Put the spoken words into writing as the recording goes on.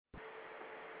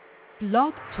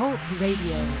Blog Talk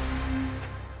Radio.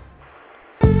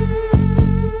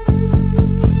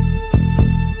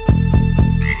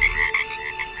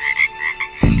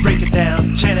 Break it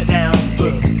down, chant it down,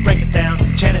 look. Break it down,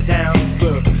 chant it down,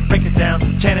 look. Break it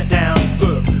down, chant it down,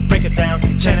 look. Break it down,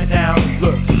 chant it down,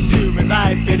 look. Human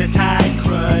life in a tight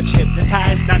crunch,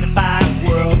 hypnotized 9 to 5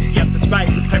 world. Yep, that's right,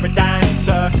 the paradigm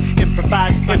sucks.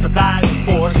 Improvise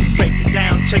force. Break it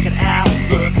down, check it out,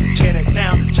 look. Chant it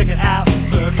down, check it out,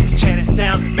 look. Chant it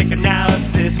down, make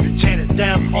analysis. Chant it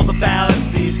down, all the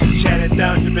fallacies. Chant it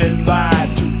down, you've been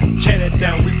lied to. Chant it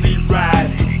down, we see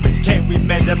right through it. Can we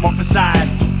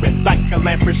metamorphosize to it like a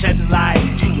lamp shedding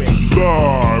light to it?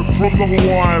 Live from the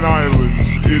Hawaiian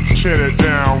Islands, it's Chant It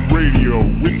Down Radio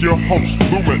with your host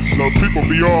Luemas of People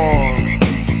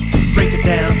Beyond. Break it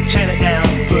down, chant it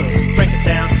down, look. Break it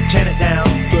down, chant it down,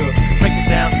 look. Break it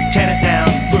down, chant it down,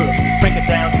 look. Break it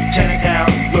down, chant it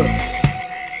down, look.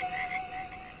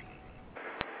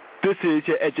 This is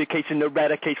your education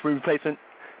eradication replacement.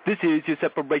 This is your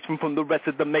separation from the rest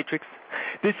of the matrix.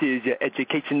 This is your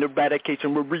education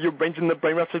eradication. We're rearranging the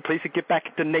brain, replace it, get back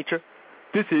into nature.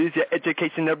 This is your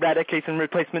education eradication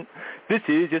replacement. This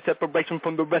is your separation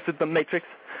from the rest of the matrix.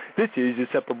 This is your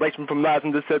separation from lies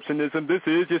and deceptionism. This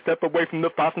is your step away from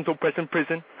the false and oppression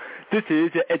prison. This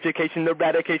is your education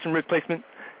eradication replacement.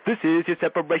 This is your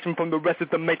separation from the rest of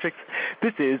the matrix.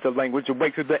 This is the language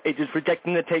awake through the ages,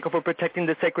 rejecting the takeover, protecting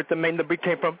the sacred domain that we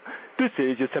came from. This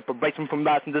is your separation from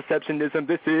lies and deceptionism.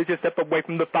 This is your step away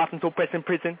from the false and oppression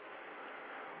prison.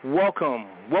 Welcome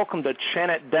to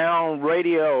Chant It Down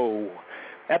Radio,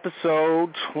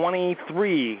 episode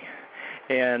 23,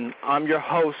 and I'm your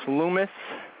host, Luemas.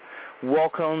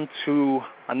 Welcome to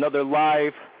another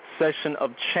live session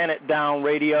of Chant It Down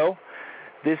Radio.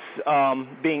 This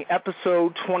being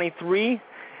episode 23,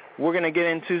 we're going to get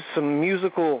into some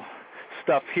musical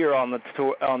stuff here on the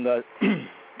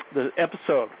the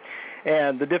episode,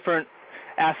 and the different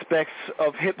aspects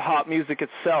of hip-hop music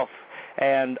itself,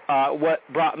 and what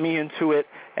brought me into it,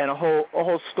 and a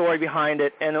whole story behind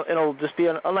it, and it'll just be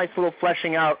a nice little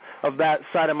fleshing out of that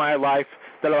side of my life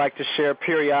that I like to share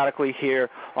periodically here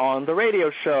on the radio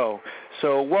show.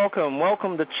 So welcome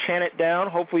to Chant It Down.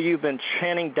 Hopefully you've been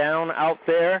chanting down out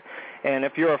there, and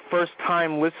if you're a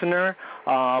first-time listener,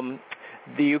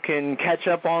 you can catch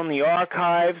up on the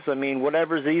archives. I mean,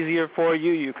 whatever's easier for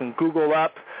you, you can Google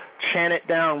up Chant It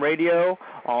Down Radio,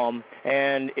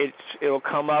 and it'll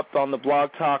come up on the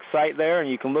Blog Talk site there, and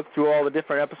you can look through all the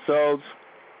different episodes,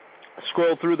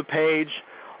 scroll through the page.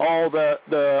 All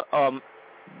the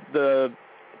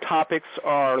topics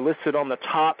are listed on the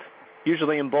top,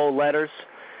 usually in bold letters,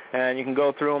 and you can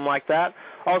go through them like that.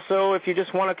 Also, if you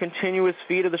just want a continuous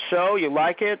feed of the show, you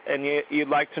like it, and you'd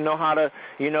like to know how to,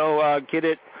 get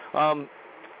it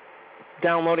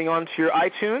downloading onto your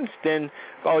iTunes, then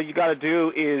all you got to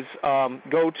do is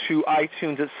go to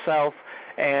iTunes itself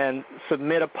and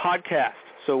submit a podcast.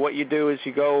 So what you do is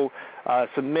you go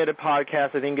submit a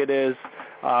podcast, I think it is,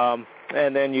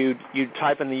 and then you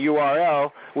type in the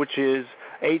URL, which is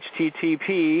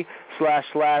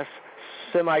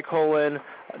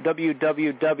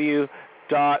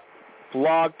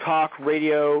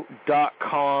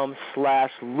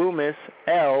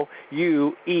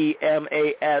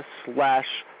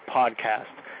LUEMAS/podcast.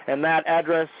 And that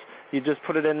address, you just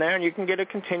put it in there, and you can get a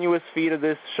continuous feed of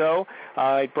this show.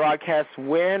 I broadcast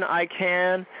when I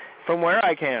can, from where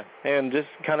I can, and just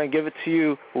kind of give it to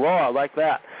you raw like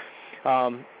that.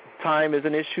 Time is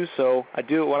an issue, so I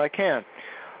do it when I can.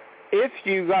 If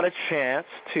you got a chance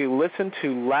to listen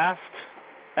to last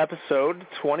episode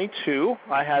 22,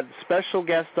 I had special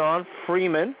guest on,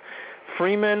 Freeman.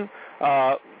 Freeman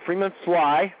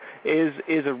Fly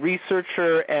is a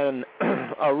researcher and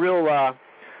a real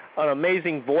an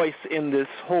amazing voice in this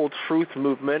whole truth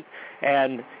movement,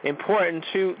 and important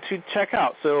to check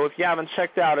out. So if you haven't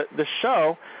checked out the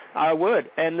show, I would.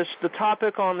 And the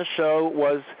topic on the show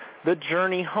was The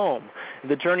Journey Home.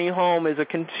 The Journey Home is a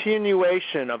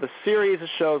continuation of a series of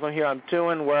shows on here I'm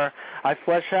doing where I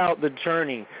flesh out the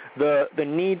journey, the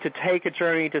need to take a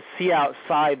journey to see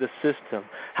outside the system.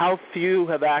 How few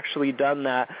have actually done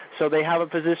that, so they have a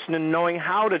position in knowing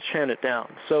how to chant it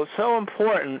down. So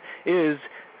important is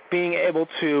being able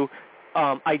to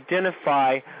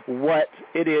identify what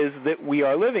it is that we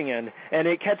are living in, and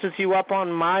it catches you up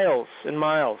on miles and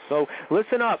miles. So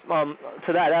listen up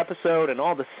to that episode and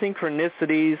all the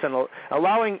synchronicities, and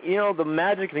allowing the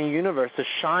magic of the universe to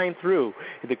shine through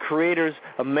the Creator's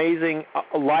amazing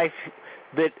life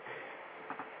that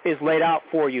is laid out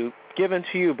for you, given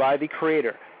to you by the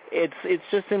Creator. it's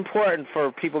just important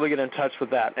for people to get in touch with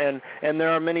that, and there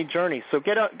are many journeys. So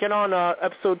get on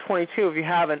episode 22 if you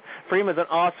haven't. Freeman's an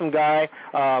awesome guy,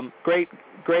 great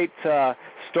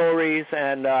stories,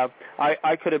 and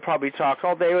I could have probably talked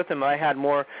all day with him. I had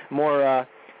more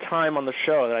time on the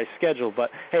show that I scheduled, but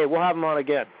hey, we'll have him on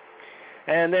again.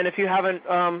 And then if you haven't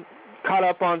caught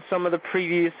up on some of the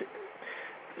previous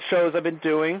shows I've been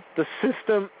doing, the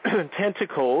System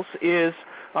Tentacles is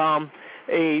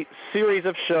a series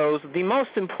of shows. The most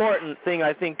important thing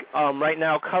I think right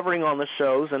now covering on the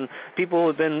shows, and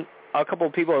a couple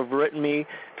of people have written me,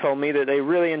 told me that they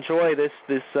really enjoy this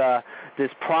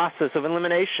process of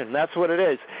elimination. That's what it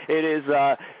is. It is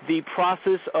the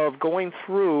process of going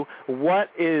through what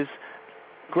is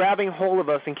grabbing hold of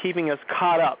us and keeping us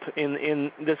caught up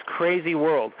in this crazy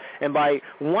world. And by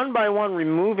one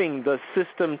removing the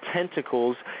system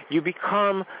tentacles, you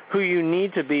become who you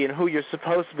need to be and who you're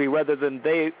supposed to be, rather than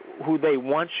who they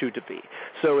want you to be.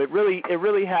 So it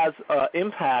really has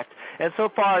impact. And so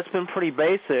far, it's been pretty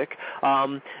basic.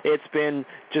 It's been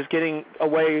just getting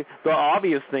away the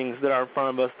obvious things that are in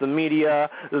front of us: the media,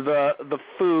 the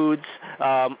foods.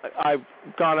 I've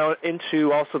gone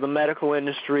into also the medical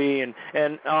industry, and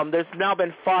there's now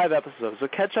been 5 episodes. So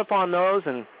catch up on those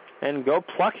and go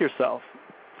pluck yourself.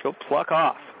 Go pluck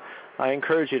off. I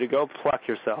encourage you to go pluck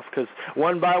yourself, because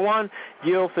one by one,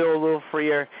 you'll feel a little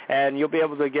freer, and you'll be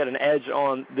able to get an edge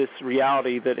on this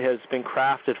reality that has been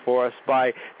crafted for us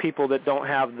by people that don't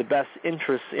have the best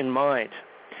interests in mind.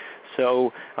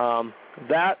 So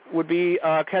that would be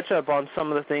catch up on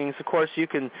some of the things. Of course, you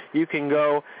can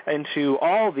go into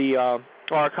all the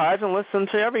archives and listen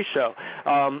to every show.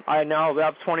 I now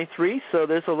have 23, so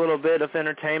there's a little bit of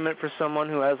entertainment for someone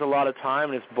who has a lot of time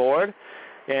and is bored.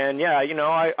 And, yeah,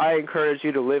 I encourage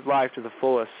you to live life to the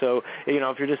fullest. So,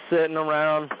 if you're just sitting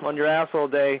around on your ass all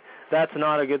day, that's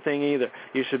not a good thing either.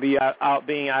 You should be out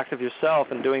being active yourself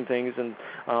and doing things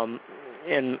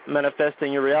and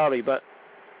manifesting your reality. But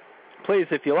please,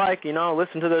 if you like,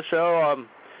 listen to the show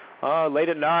late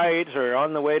at night or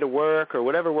on the way to work or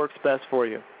whatever works best for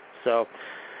you. So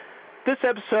this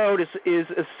episode is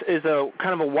a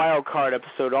kind of a wild card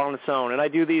episode on its own, and I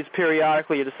do these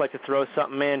periodically. I just like to throw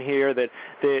something in here that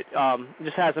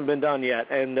just hasn't been done yet,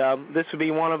 and this would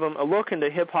be one of them, a look into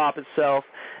hip-hop itself.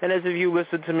 And as if you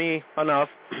listen to me enough,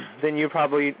 then you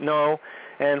probably know,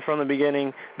 and from the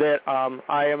beginning, that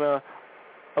I am a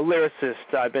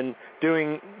lyricist. I've been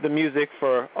doing the music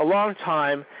for a long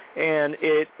time, and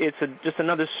it's just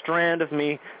another strand of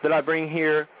me that I bring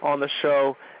here on the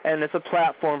show, and it's a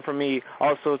platform for me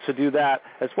also to do that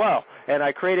as well. And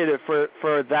I created it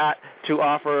for that, to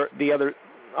offer the other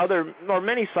or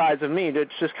many sides of me to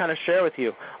just kind of share with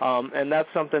you. And that's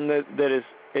something that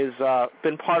is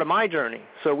been part of my journey.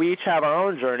 So we each have our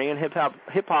own journey, and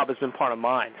hip-hop has been part of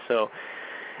mine. So,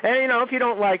 and if you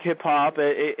don't like hip-hop,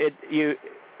 you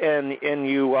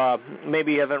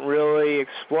maybe haven't really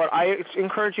explored, I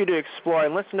encourage you to explore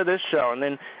and listen to this show,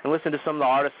 and listen to some of the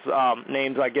artists'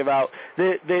 names I give out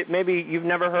that maybe you've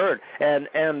never heard, and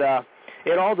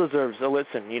it all deserves a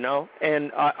listen,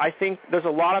 And I think there's a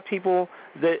lot of people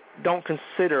that don't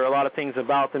consider a lot of things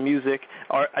about the music,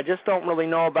 or I just don't really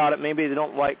know about it. Maybe they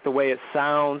don't like the way it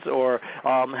sounds, or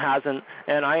hasn't.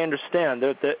 And I understand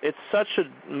that it's such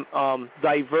a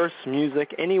diverse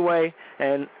music anyway,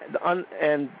 and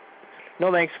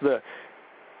no thanks to the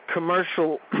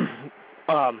commercial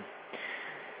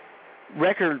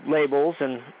record labels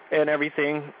and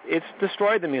everything, it's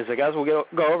destroyed the music, as we'll go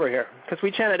over here, because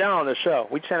we chant it down on the show.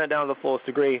 We chant it down to the fullest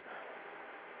degree,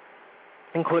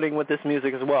 including with this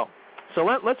music as well. So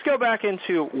let's go back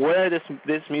into where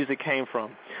this music came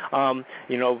from. A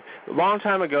long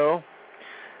time ago,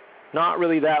 not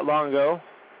really that long ago,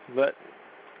 but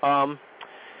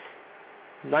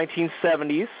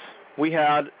 1970s, we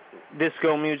had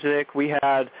disco music, we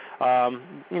had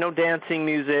dancing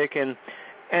music, and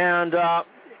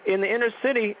in the inner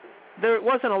city, there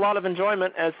wasn't a lot of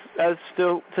enjoyment as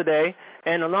still today,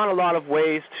 and not a lot of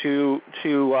ways to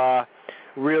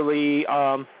really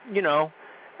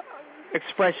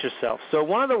express yourself. So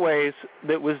one of the ways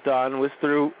that was done was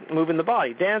through moving the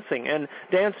body, dancing, and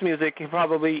dance music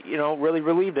probably really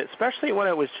relieved it, especially when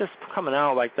it was just coming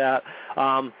out like that.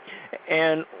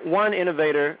 And one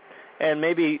innovator, and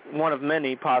maybe one of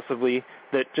many possibly,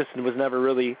 that just was never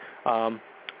really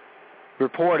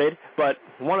reported, but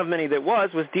one of many that was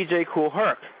DJ Kool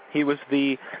Herc. He was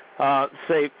the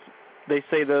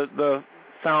the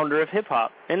founder of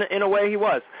hip-hop. In a way he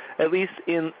was, at least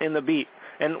in the beat.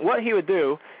 And what he would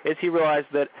do is he realized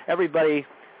that everybody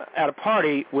at a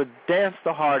party would dance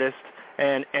the hardest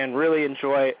and really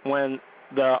enjoy it when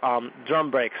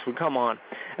drum breaks would come on.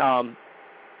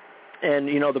 And,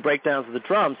 the breakdowns of the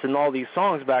drums and all these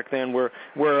songs back then were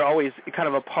always kind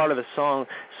of a part of the song.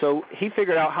 So he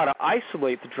figured out how to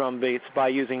isolate the drum beats by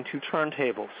using two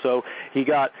turntables. So he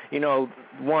got,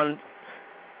 one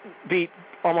beat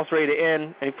almost ready to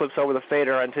end, and he flips over the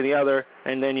fader onto the other,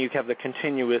 and then you have the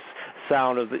continuous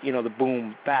sound of the, the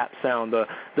boom, bap sound,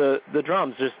 the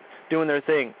drums just doing their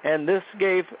thing. And this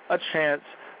gave a chance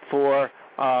for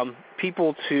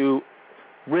people to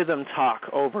rhythm talk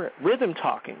over it. Rhythm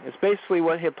talking is basically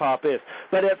what hip-hop is.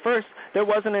 But at first, there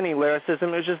wasn't any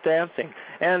lyricism. It was just dancing.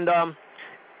 And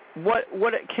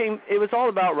it was all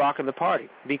about rocking the party,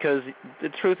 because the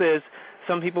truth is,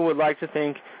 some people would like to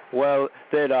think, well,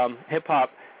 that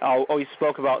hip-hop always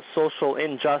spoke about social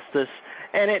injustice,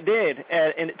 and it did,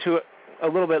 and to a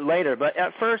little bit later. But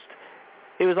at first,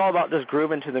 it was all about just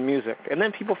grooving to the music. And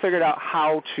then people figured out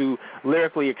how to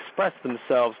lyrically express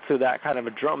themselves to that kind of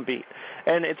a drum beat.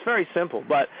 And it's very simple,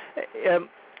 but it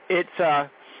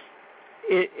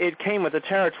came with the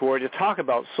territory to talk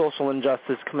about social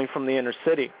injustice coming from the inner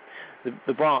city,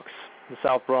 the Bronx, the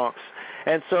South Bronx.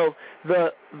 And so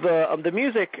the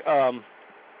music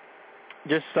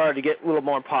just started to get a little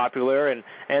more popular,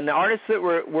 and the artists that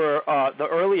were the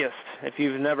earliest, if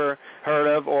you've never heard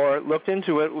of or looked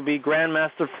into it, would be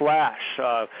Grandmaster Flash.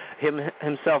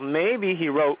 Himself, maybe he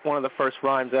wrote one of the first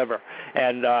rhymes ever,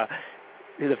 and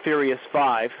the Furious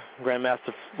Five,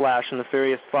 Grandmaster Flash and the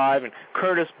Furious Five, and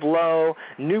Curtis Blow,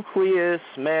 Nucleus,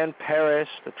 Man Parrish,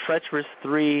 The Treacherous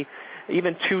Three,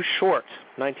 even Too Short,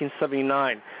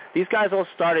 1979. These guys all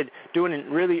started doing it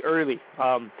really early,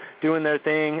 doing their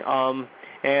thing,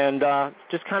 and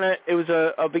just kind of, it was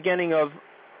a beginning of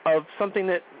something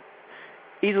that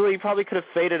easily probably could have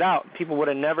faded out. People would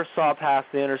have never saw past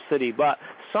the inner city, but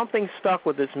something stuck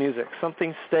with this music.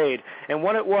 Something stayed, and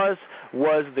what it was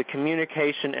the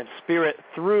communication and spirit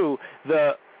through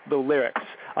the lyrics,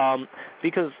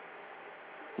 because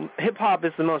hip-hop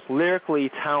is the most lyrically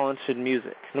talented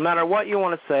music. No matter what you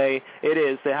want to say,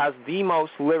 it has the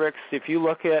most lyrics. If you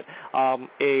look at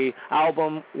a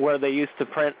album where they used to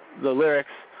print the lyrics,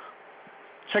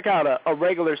 check out a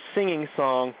regular singing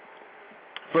song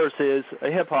versus a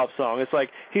hip-hop song. It's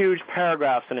like huge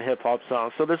paragraphs in a hip-hop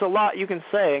song. So there's a lot you can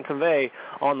say and convey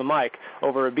on the mic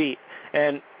over a beat.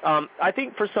 And I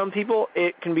think for some people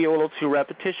it can be a little too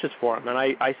repetitious for them, and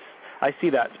I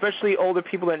see that, especially older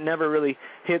people that never really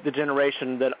hit the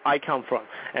generation that I come from.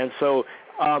 And so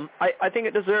I think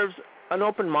it deserves an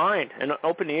open mind and an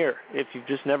open ear if you've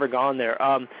just never gone there.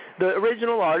 The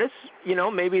original artists,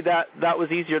 maybe that was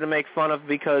easier to make fun of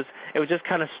because it was just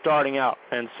kind of starting out,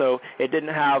 and so it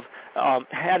didn't have,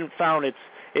 hadn't found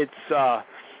its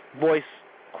voice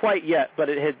quite yet, but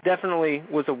it had definitely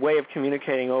was a way of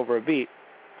communicating over a beat.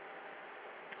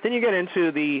 Then you get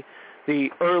into the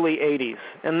early 80s,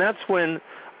 and that's when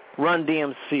Run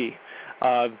DMC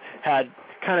had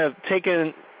kind of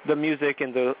taken the music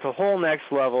into the whole next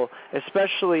level,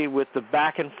 especially with the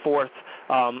back and forth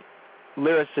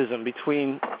lyricism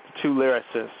between two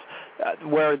lyricists,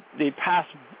 where they pass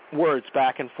words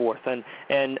back and forth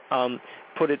and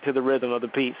put it to the rhythm of the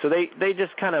beat. So they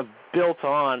just kind of built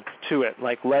on to it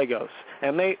like Legos,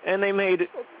 and they made,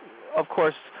 of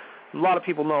course, a lot of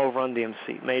people know of Run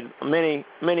DMC, made many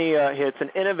hits and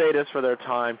innovative for their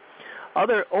time.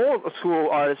 Other old school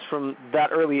artists from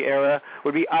that early era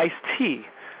would be Ice-T,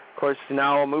 of course,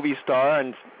 now a movie star,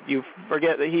 and you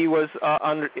forget that he was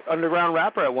underground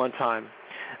rapper at one time.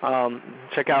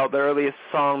 Check out the earliest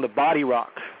song, The Body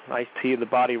Rock, Ice-T, The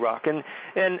Body Rock,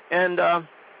 and of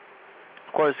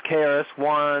course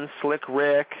KRS-One, Slick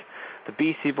Rick, the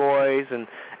Beastie Boys,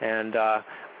 and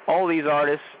all these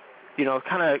artists,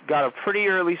 kind of got a pretty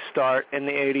early start in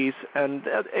the 80s, and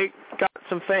it got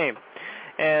some fame.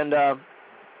 And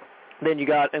then you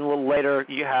got, and a little later,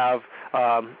 you have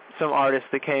some artists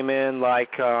that came in,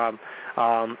 like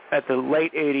at the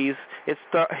late 80s,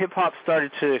 hip-hop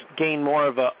started to gain more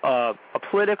of a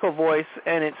political voice,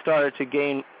 and it started to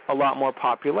gain a lot more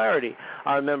popularity.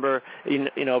 I remember,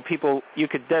 people, you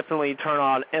could definitely turn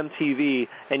on MTV,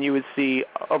 and you would see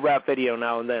a rap video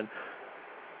now and then.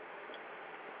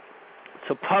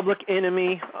 So Public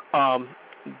Enemy,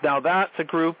 now that's a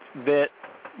group that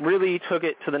really took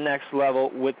it to the next level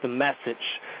with the message.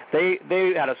 They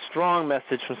had a strong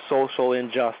message from social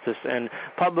injustice, and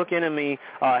Public Enemy,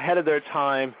 ahead of their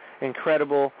time,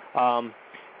 incredible.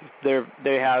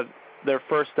 They had their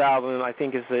first album, I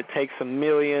think, is It Takes a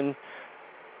Million,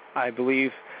 I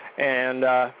believe, and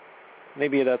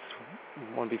maybe that's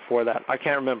one before that. I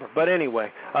can't remember. But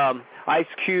anyway, Ice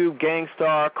Cube,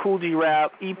 Gangstar, Cool G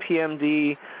Rap,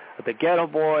 EPMD, the Ghetto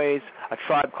Boys, A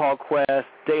Tribe Called Quest,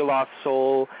 De La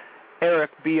Soul,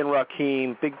 Eric B. and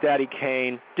Rakim, Big Daddy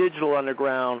Kane, Digital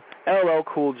Underground, LL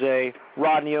Cool J,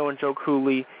 Rodney O and Joe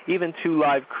Cooley, even 2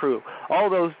 Live Crew. All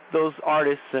those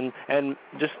artists, and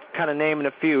just kind of naming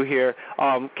a few here,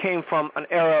 came from an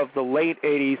era of the late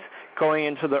 80s going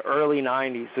into the early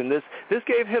 90s. And this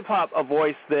gave hip-hop a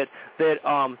voice that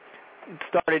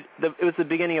started, it was the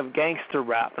beginning of gangster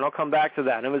rap, and I'll come back to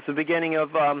that. It was the beginning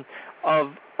of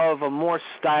a more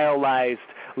stylized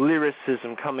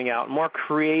lyricism coming out, more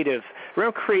creative,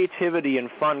 real creativity and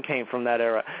fun came from that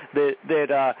era. It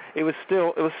was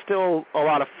still a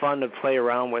lot of fun to play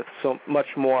around with. So much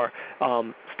more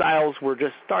styles were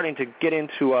just starting to get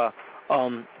into a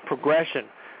progression,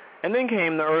 and then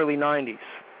came the early 90s.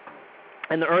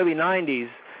 In the early 90s,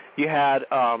 you had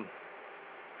a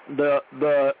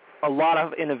lot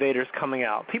of innovators coming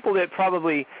out, people that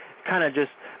probably kind of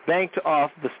just banked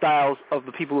off the styles of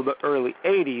the people of the early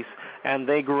 80s, and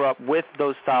they grew up with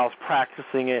those styles,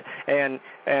 practicing it,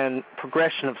 and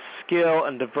progression of skill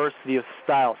and diversity of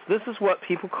styles. This is what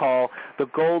people call the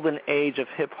golden age of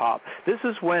hip-hop. This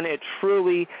is when it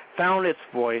truly found its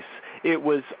voice. It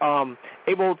was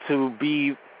able to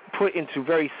be put into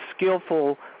very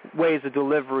skillful ways of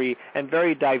delivery and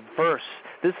very diverse.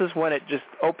 This is when it just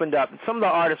opened up. Some of the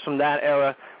artists from that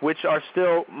era, which are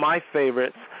still my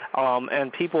favorites,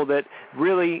 and people that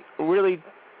really, really,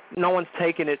 no one's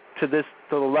taken it to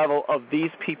the level of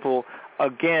these people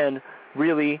again,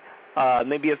 really,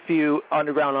 maybe a few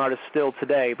underground artists still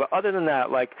today. But other than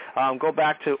that, like, go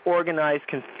back to Organized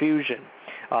Confusion,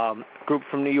 group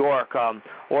from New York,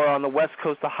 or on the West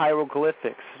Coast, the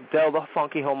Hieroglyphics, Del the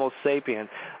Funky Homo Sapien.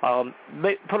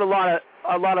 They put a lot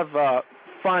of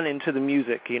fun into the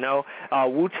music, you know.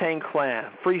 Wu-Tang Clan,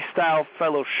 Freestyle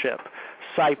Fellowship,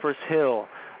 Cypress Hill,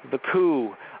 The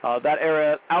Coup, that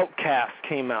era, Outkast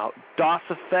came out, DOS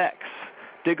Effects,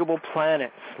 Diggable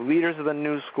Planets, Leaders of the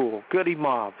New School, Goody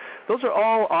Mob. Those are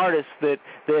all artists that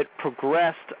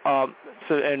progressed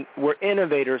and were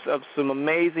innovators of some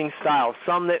amazing styles,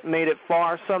 some that made it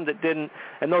far, some that didn't,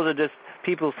 and those are just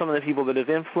some of the people that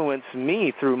have influenced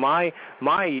me through my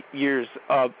years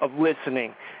of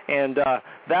listening. And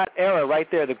that era right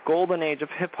there, the golden age of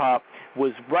hip-hop,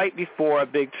 was right before a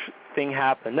big thing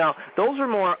happened. Now, those are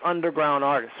more underground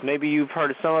artists. Maybe you've heard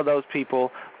of some of those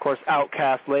people. Of course,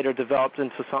 Outkast later developed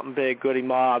into something big, Goody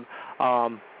Mob,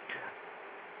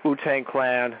 Wu-Tang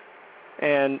Clan,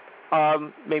 and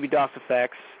maybe DOS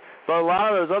Effects. But a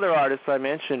lot of those other artists I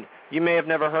mentioned, you may have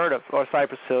never heard of, or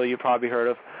Cypress Hill you probably heard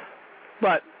of.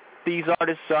 But these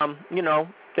artists, you know,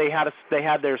 they had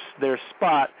their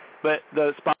spot, but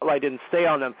the spotlight didn't stay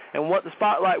on them. And what the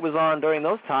spotlight was on during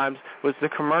those times was the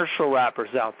commercial rappers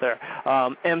out there.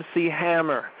 MC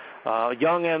Hammer,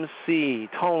 Young MC,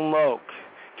 Tone Loc,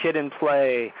 Kid and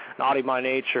Play, Naughty by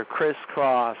Nature, Criss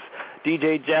Cross,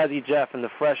 DJ Jazzy Jeff and the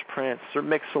Fresh Prince, or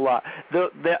Mix-a-Lot.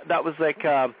 That was like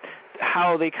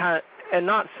how they kind of, and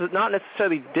not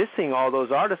necessarily dissing all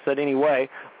those artists in any way,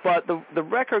 but the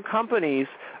record companies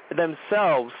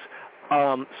themselves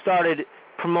started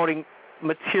promoting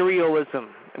materialism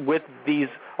with these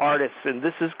artists, and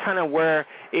this is kind of where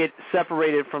it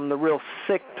separated from the real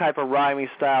sick type of rhyming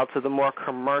style to the more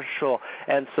commercial,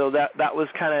 and so that was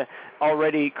kind of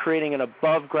already creating an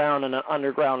above ground and an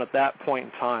underground at that point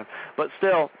in time. But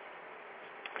still,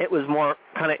 it was more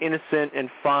kind of innocent and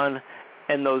fun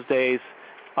in those days,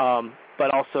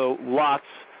 but also lots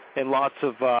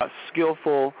of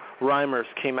skillful rhymers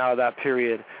came out of that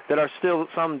period that are still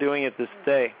some doing it this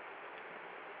day.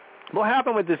 What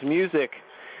happened with this music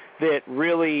that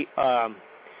really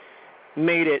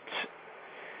made it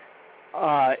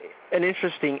an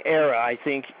interesting era, I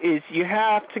think, is you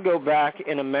have to go back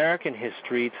in American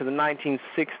history to the 1960s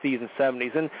and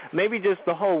 70s, and maybe just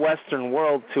the whole Western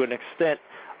world to an extent,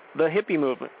 the hippie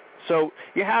movement. So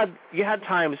you had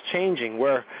times changing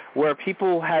where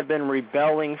people had been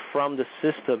rebelling from the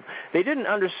system. They didn't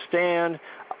understand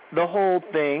the whole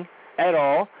thing at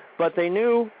all, but they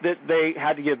knew that they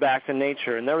had to get back to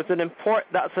nature. And there was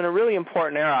that's a really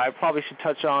important era. I probably should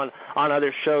touch on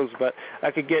other shows, but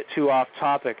I could get too off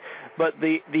topic. But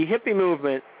the hippie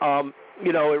movement,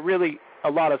 you know, it really, a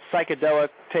lot of psychedelic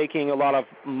taking, a lot of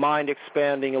mind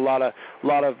expanding, a lot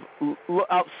of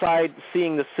outside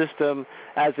seeing the system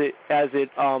as it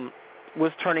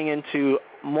was turning into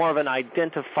more of an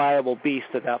identifiable beast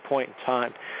at that point in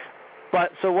time.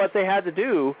 But so what they had to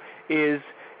do is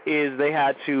they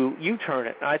had to U-turn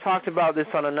it. And I talked about this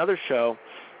on another show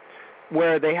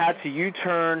where they had to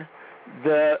U-turn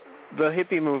the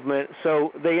hippie movement.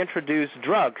 So they introduced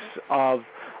drugs of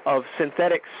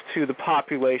synthetics to the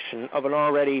population of an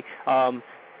already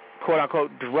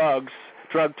quote-unquote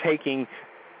drug-taking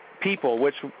people,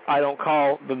 which I don't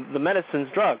call the medicines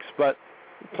drugs, but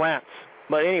plants.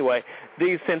 But anyway,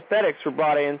 these synthetics were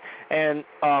brought in, and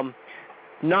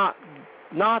not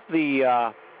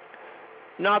the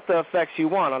effects you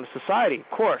want on society, of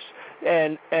course.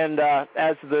 And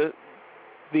as the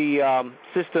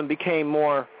system became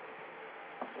more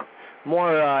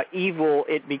evil,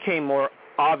 it became more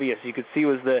obvious. You could see it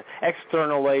was the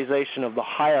externalization of the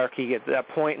hierarchy at that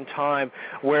point in time,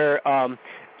 where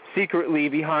secretly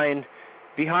behind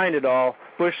it all,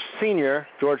 George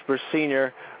Bush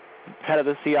Sr., head of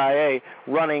the CIA,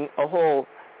 running a whole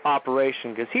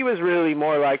operation, because he was really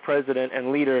more like president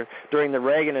and leader during the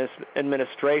Reagan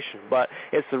administration. But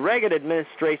it's the Reagan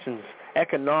administration's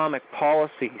economic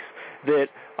policies that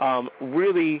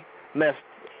really messed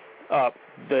up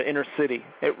the inner city.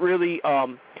 It really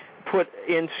put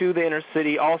into the inner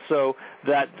city also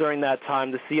that during that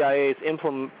time the CIA's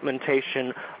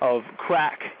implementation of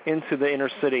crack into the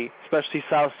inner city, especially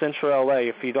South Central LA.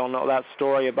 If you don't know that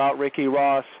story about Ricky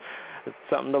Ross, it's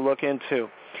something to look into.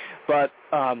 But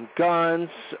guns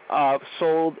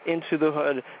sold into the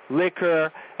hood,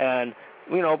 liquor, and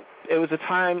it was a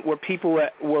time where people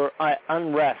were at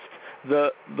unrest.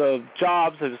 The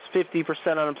jobs, there was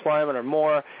 50% unemployment or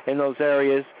more in those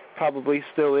areas, probably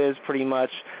still is pretty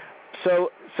much. So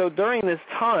during this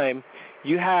time,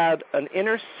 you had an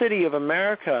inner city of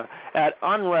America at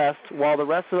unrest while the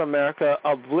rest of America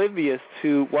oblivious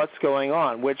to what's going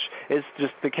on, which is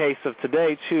just the case of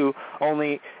today too,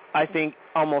 only I think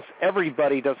almost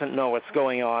everybody doesn't know what's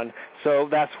going on, so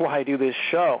that's why I do this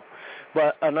show.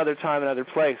 But another time, another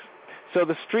place. So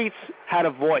the streets had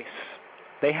a voice.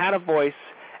 They had a voice,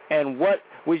 and what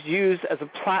was used as a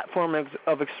platform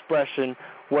of expression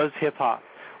was hip-hop.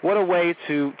 What a way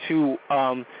to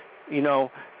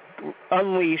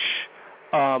unleash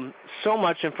so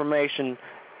much information,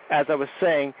 as I was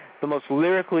saying, the most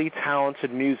lyrically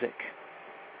talented music.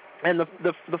 And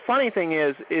the funny thing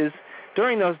is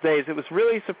during those days it was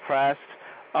really suppressed,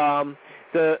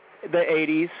 the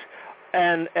 80s,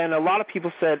 and a lot of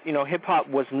people said, hip-hop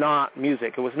was not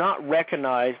music. It was not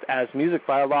recognized as music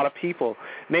by a lot of people,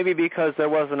 maybe because there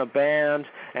wasn't a band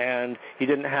and you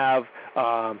didn't have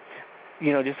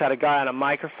just had a guy on a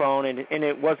microphone, and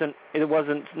it wasn't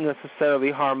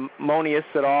necessarily harmonious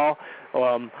at all.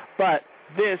 But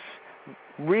this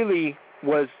really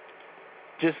was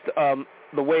just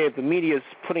the way of the media is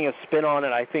putting a spin on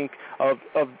it, I think, of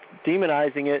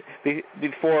demonizing it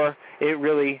before it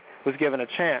really was given a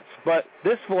chance. But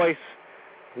this voice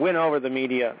went over the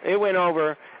media. It went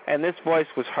over, and this voice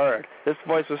was heard. This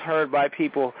voice was heard by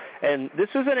people, and this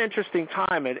was an interesting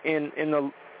time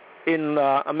in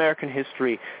American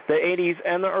history, the 80s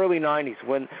and the early 90s,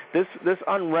 when this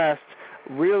unrest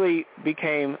really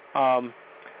became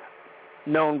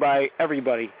known by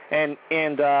everybody, and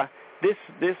this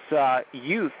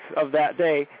youth of that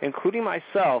day, including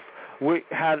myself, we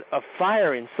had a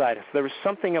fire inside us. There was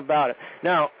something about it.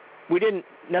 Now, we didn't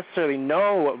necessarily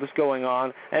know what was going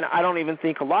on, and I don't even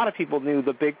think a lot of people knew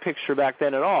the big picture back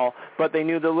then at all, but they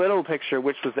knew the little picture,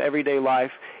 which was everyday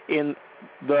life in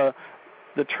the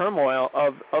turmoil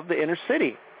of the inner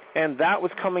city, and that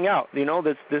was coming out. These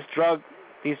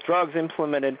drugs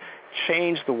implemented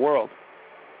changed the world.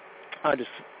 I just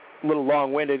a little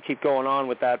long-winded, keep going on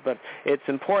with that, but it's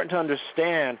important to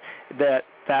understand that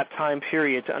time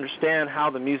period, to understand how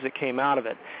the music came out of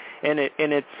it, and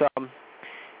it's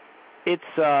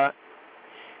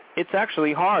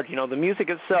actually hard. The music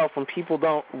itself, when people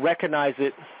don't recognize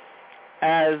it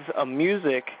as a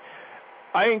music,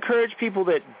 I encourage people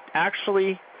that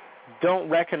actually don't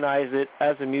recognize it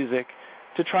as a music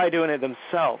to try doing it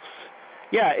themselves.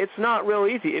 Yeah, it's not real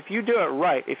easy. If you do it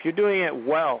right, if you're doing it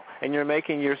well, and you're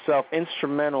making yourself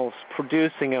instrumentals,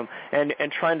 producing them, and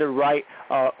trying to write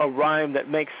a rhyme that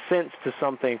makes sense to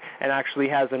something and actually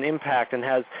has an impact and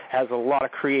has a lot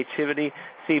of creativity.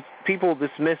 See, people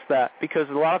dismiss that because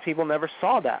a lot of people never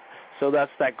saw that. So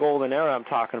that's that golden era I'm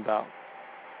talking about.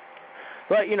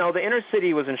 But, the inner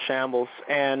city was in shambles,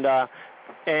 and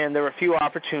there were few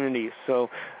opportunities. So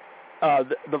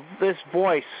this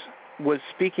voice was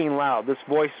speaking loud. This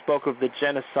voice spoke of the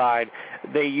genocide.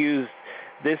 They used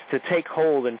this to take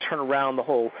hold and turn around the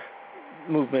whole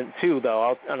movement too,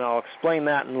 though. I'll explain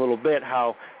that in a little bit,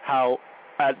 how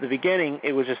at the beginning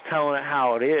it was just telling it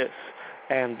how it is,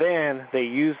 and then they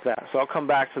used that. So I'll come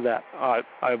back to that.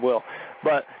 I will.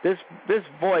 But this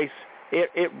voice,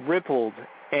 it rippled,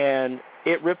 and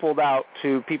it rippled out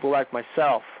to people like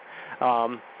myself.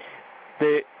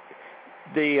 The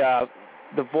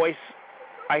voice,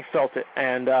 I felt it,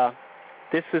 and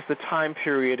this is the time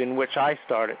period in which I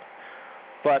started.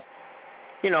 But,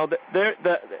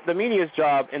 the media's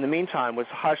job in the meantime was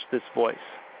to hush this voice.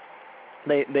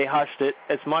 They hushed it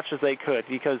as much as they could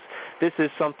because this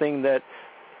is something that,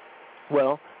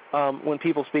 when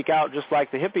people speak out, just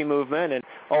like the hippie movement and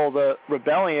all the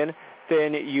rebellion,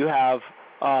 then you have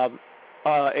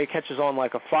it catches on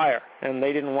like a fire, and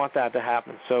they didn't want that to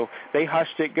happen. So they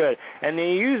hushed it good, and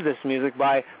they use this music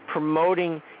by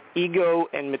promoting ego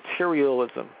and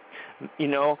materialism.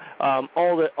 All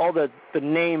the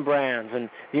name brands, and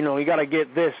you got to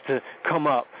get this to come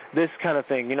up, this kind of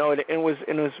thing. It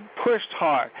was pushed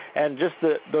hard, and just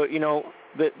the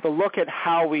look at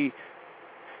how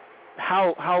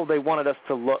they wanted us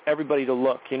to look, everybody to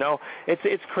look.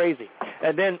 It's crazy.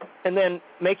 And then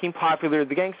making popular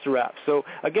the gangster rap. So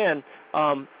again,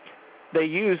 they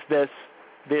use this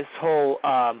whole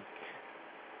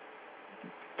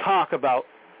talk about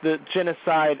the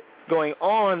genocide going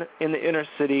on in the inner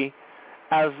city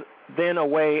as then a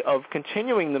way of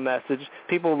continuing the message.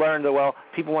 People learned that,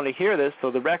 people want to hear this,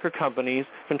 so the record companies,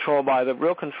 controlled by the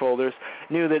real controllers,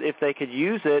 knew that if they could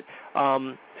use it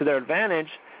to their advantage,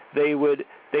 they would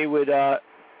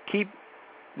keep.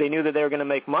 They knew that they were going to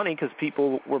make money because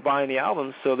people were buying the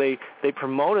albums, so they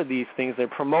promoted these things. They're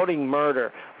promoting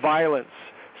murder, violence,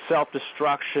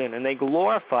 self-destruction, and they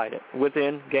glorified it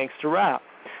within gangster rap.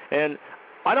 And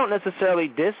I don't necessarily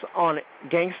diss on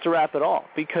gangster rap at all,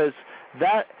 because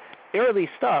that early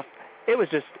stuff, and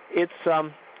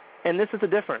this is the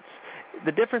difference.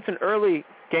 The difference in early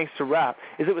gangster rap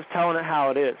is it was telling it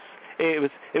how it is. It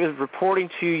was reporting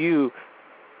to you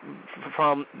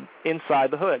from inside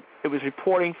the hood. It was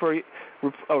reporting for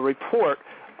a report,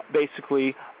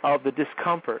 basically, of the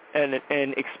discomfort and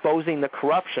exposing the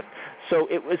corruption. So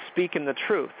it was speaking the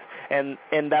truth. And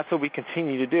that's what we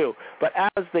continue to do. But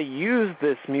as they used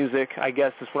this music, I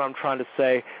guess is what I'm trying to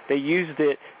say, they used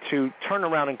it to turn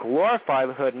around and glorify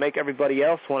the hood, make everybody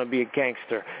else want to be a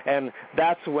gangster. And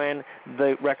that's when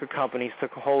the record companies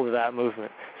took a hold of that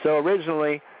movement. So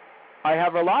originally, I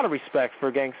have a lot of respect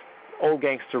for old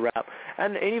gangster rap.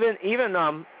 And even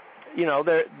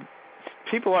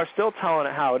people are still telling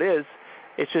it how it is.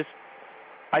 It's just,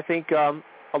 I think a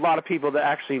lot of people that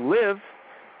actually live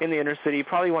in the inner city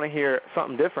probably want to hear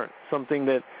something different, something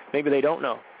that maybe they don't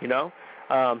know,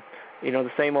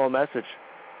 the same old message.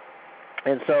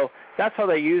 And so that's how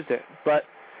they used it. But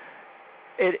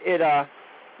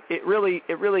it really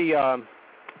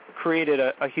created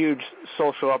a huge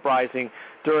social uprising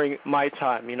during my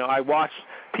time. I watched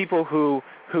people who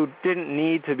didn't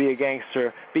need to be a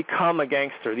gangster become a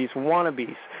gangster, these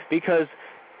wannabes, because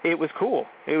it was cool.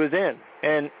 It was in.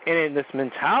 And in this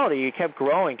mentality, it kept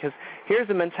growing, because here's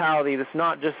a mentality that's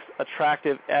not just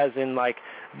attractive as in like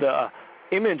the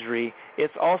imagery.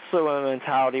 It's also a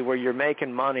mentality where you're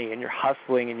making money and you're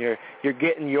hustling and you're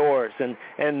getting yours, and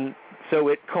so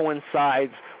it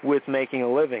coincides with making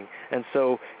a living. And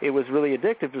so it was really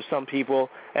addictive to some people,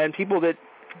 and people that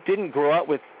didn't grow up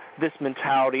with this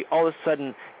mentality all of a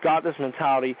sudden got this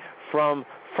mentality from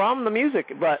the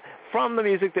music, but from the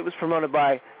music that was promoted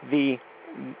by the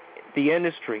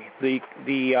industry, the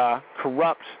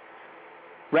corrupt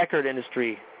record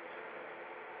industry.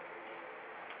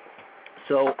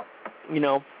 So,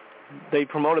 they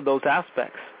promoted those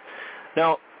aspects.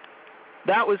 Now,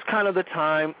 that was kind of the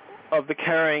time of the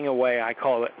carrying away, I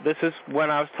call it. This is when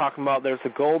I was talking about there's a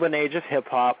golden age of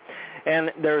hip-hop,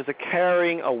 and there's a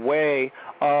carrying away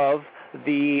of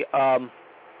the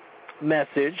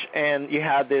message, and you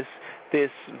had this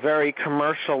very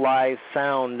commercialized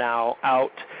sound now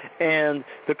out, and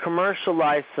the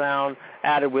commercialized sound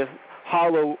added with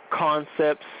hollow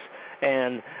concepts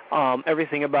and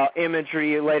everything about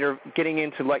imagery, later getting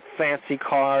into like fancy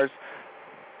cars,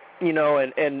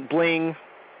 and bling.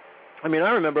 I mean,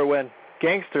 I remember when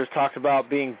gangsters talked about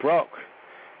being broke,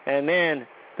 and then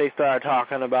they started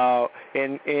talking about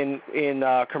in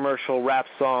commercial rap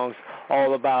songs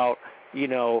all about,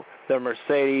 their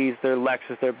Mercedes, their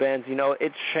Lexus, their Benz.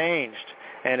 It changed,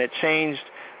 and it changed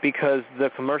because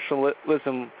the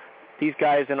commercialism, these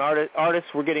guys and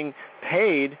artists were getting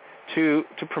paid to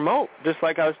promote, just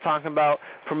like I was talking about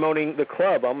promoting the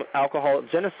club,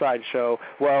 Alcoholic Genocide show.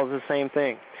 Well, it's the same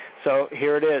thing. So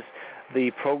here it is,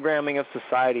 the programming of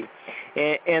society.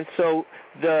 And so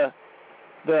the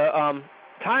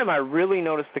time I really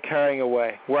noticed the carrying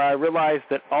away, where I realized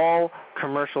that all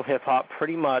commercial hip-hop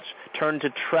pretty much turned to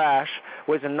trash,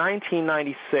 was in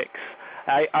 1996.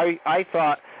 I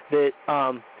thought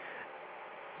that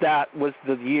that was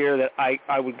the year that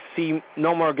I would see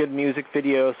no more good music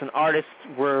videos, and artists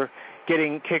were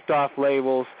getting kicked off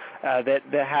labels that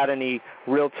had any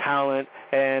real talent,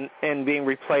 and being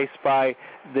replaced by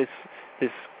this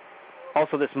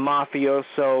also this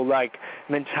mafioso like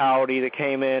mentality that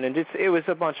came in, and it was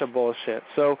a bunch of bullshit.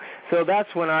 So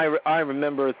that's when I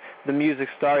remember the music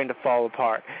starting to fall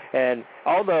apart. And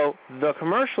although the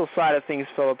commercial side of things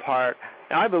fell apart,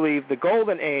 I believe the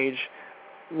golden age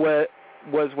was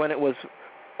when it was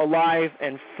alive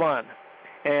and fun.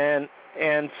 And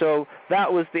so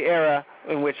that was the era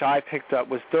in which I picked up,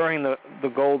 was during the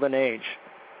golden age.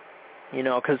 You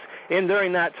know, because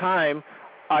during that time,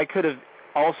 I could have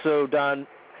also done,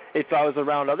 if I was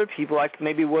around other people, I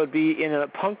maybe would be in a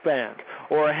punk band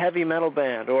or a heavy metal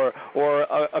band or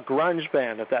a grunge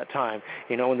band at that time,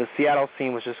 you know, when the Seattle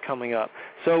scene was just coming up.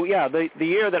 So, yeah, the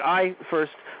year that I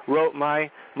first wrote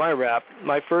my rap,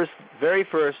 my very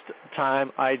first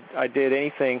time I did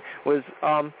anything was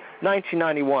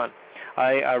 1991.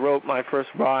 I wrote my first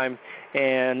rhyme,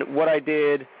 and what I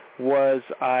did was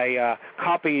I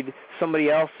copied somebody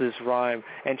else's rhyme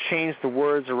and changed the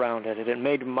words around it and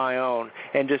made it my own,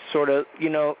 and just sort of, you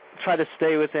know, try to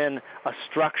stay within a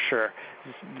structure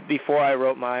before I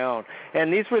wrote my own.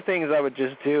 And these were things I would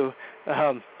just do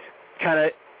kind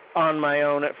of on my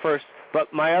own at first.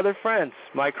 But my other friends,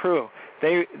 my crew,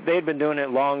 they'd been doing it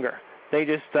longer. They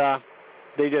just were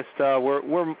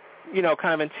you know,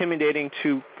 kind of intimidating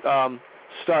to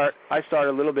start. I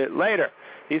started a little bit later.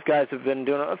 These guys have been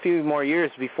doing it a few more years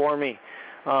before me.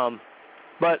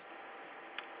 But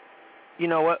you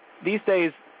know what? These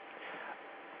days,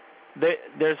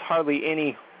 there's hardly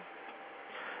any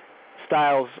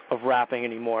styles of rapping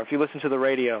anymore if you listen to the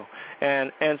radio.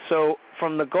 And so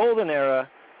from the golden era,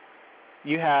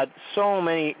 you had so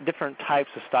many different types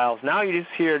of styles. Now you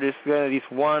just hear these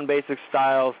one basic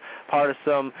styles, part of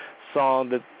some song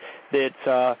that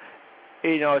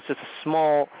you know, it's just a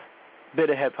small bit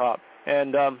of hip-hop.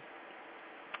 And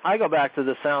I go back to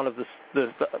the sound of the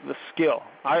skill.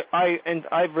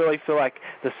 I really feel like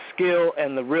the skill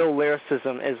and the real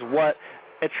lyricism is what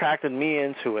attracted me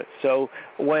into it. So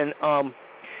when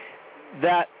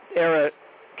that era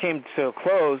came to a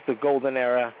close, the golden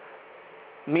era,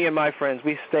 me and my friends,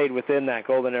 we stayed within that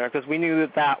golden era because we knew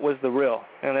that was the real,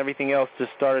 and everything else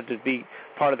just started to be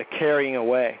part of the carrying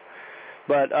away.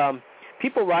 But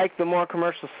people liked the more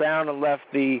commercial sound and left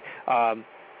the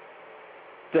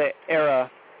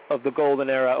era of the golden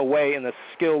era away in the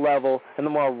skill level and the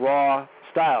more raw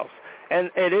styles. And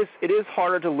it is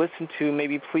harder to listen to,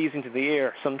 maybe pleasing to the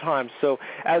ear sometimes. So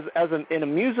in a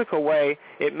musical way,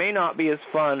 it may not be as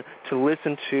fun to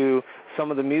listen to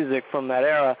some of the music from that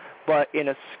era, but in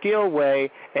a skill way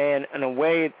and in a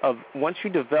way of once you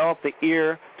develop the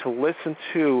ear to listen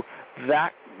to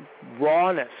that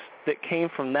rawness that came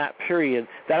from that period,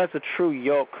 that is the true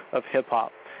yoke of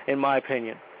hip-hop, in my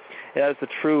opinion. That is the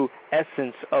true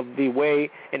essence of the way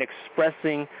in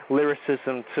expressing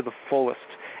lyricism to the fullest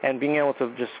and being able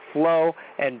to just flow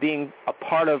and being a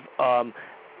part of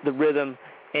the rhythm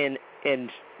and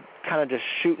kind of just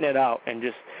shooting it out and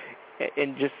just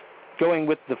going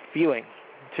with the feeling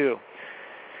too.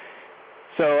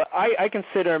 So I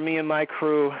consider me and my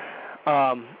crew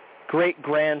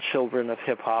great-grandchildren of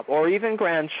hip-hop, or even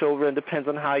grandchildren, depends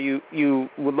on how you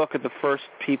would look at the first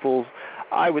people.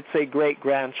 I would say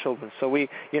great-grandchildren. So we're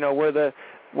the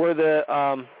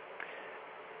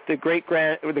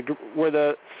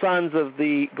sons of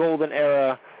the golden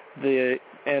era,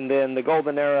 and then the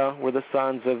golden era were the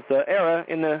sons of the era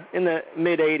in the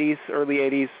mid-'80s, early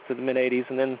 '80s to the mid-'80s,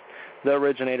 and then the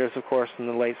originators, of course, in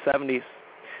the late '70s.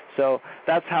 So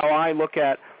that's how I look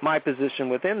at my position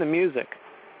within the music.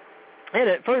 And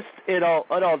at first, it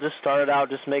all just started out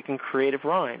just making creative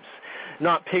rhymes,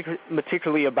 not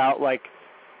particularly about like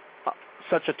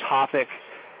such a topic,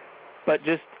 but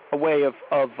just a way of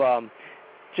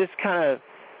just kind of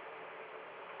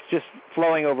just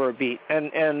flowing over a beat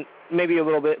and maybe a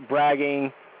little bit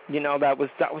bragging. You know, that was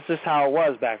just how it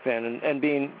was back then. And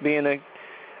being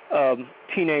a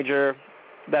teenager,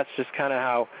 that's just kind of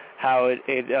how it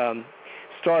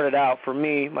started out for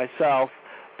me, myself.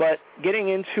 But getting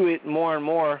into it more and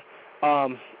more,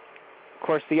 of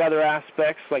course, the other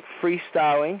aspects like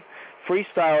freestyling,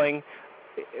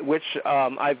 which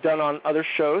I've done on other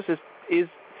shows, is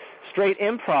straight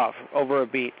improv over a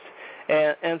beat.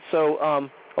 And so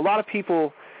a lot of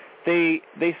people, they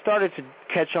started to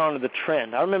catch on to the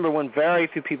trend. I remember when very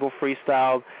few people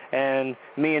freestyled, and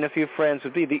me and a few friends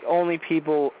would be the only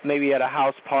people maybe at a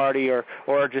house party or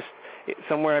just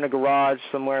somewhere in a garage,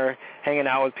 somewhere hanging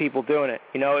out with people doing it.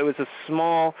 You know, it was a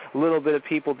small little bit of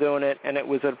people doing it, and it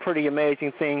was a pretty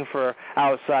amazing thing for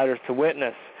outsiders to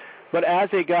witness. But as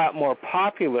it got more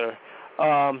popular,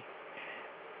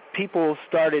 people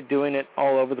started doing it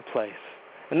all over the place.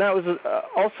 And that was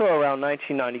also around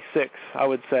 1996, I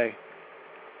would say.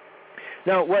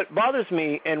 Now, what bothers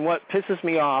me and what pisses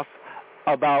me off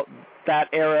about that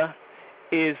era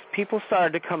is people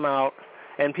started to come out,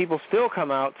 and people still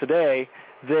come out today,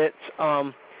 that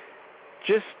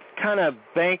just kind of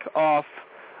bank off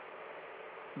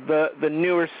the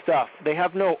newer stuff. They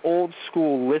have no old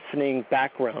school listening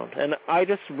background. And I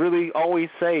just really always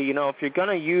say, if you're going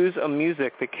to use a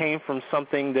music that came from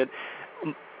something that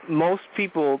most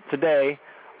people today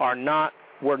were not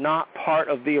part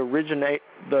of the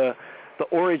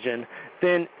origin,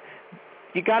 then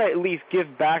you got to at least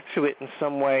give back to it in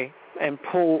some way and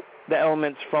pull the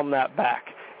elements from that back,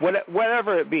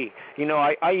 whatever it be.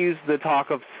 I use the talk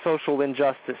of social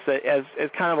injustice as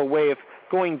kind of a way of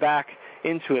going back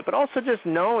into it, but also just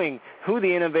knowing who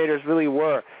the innovators really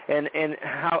were and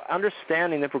how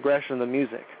understanding the progression of the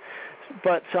music.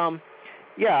 But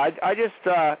I just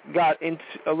got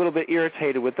a little bit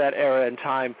irritated with that era and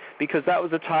time, because that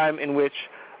was a time in which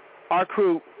our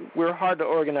crew, we were hard to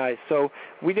organize, so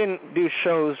we didn't do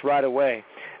shows right away.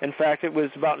 In fact, it was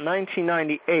about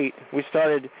 1998 we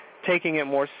started taking it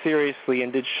more seriously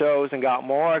and did shows and got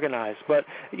more organized. But,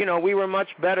 we were much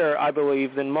better, I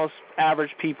believe, than most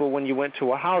average people when you went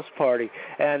to a house party.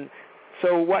 And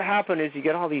so what happened is you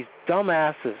get all these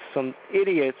dumbasses, some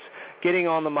idiots, getting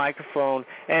on the microphone,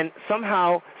 and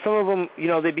somehow some of them,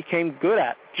 they became good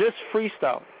at just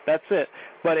freestyle. That's it.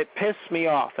 But it pissed me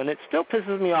off, and it still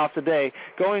pisses me off today,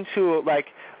 going to,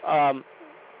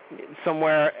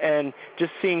 somewhere and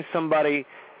just seeing somebody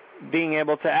being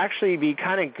able to actually be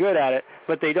kind of good at it,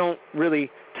 but they don't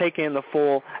really take in the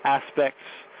full aspects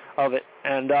of it.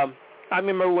 And I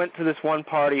remember we went to this one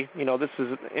party, this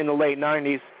was in the late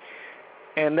 90s,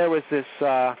 and there was this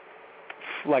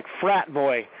frat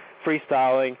boy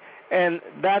freestyling, and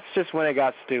that's just when it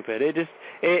got stupid. It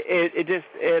just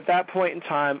at that point in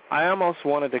time, I almost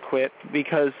wanted to quit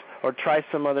or try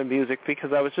some other music,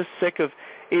 because I was just sick of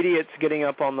idiots getting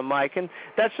up on the mic, and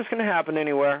that's just going to happen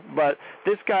anywhere. But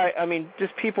this guy,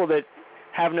 just people that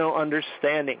have no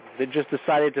understanding, that just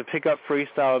decided to pick up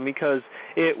freestyle because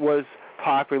it was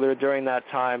popular during that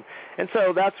time. And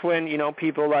so that's when,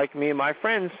 people like me and my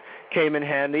friends came in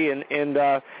handy and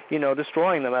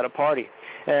destroying them at a party.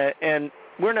 And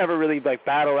we're never really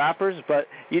battle rappers, but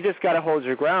you just got to hold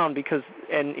your ground, because,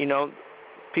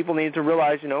 people need to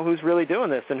realize, who's really doing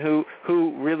this and who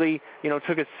really,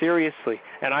 took it seriously.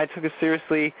 And I took it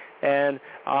seriously, and,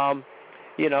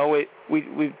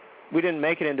 we didn't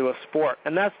make it into a sport.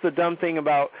 And that's the dumb thing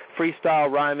about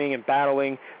freestyle rhyming and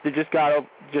battling that just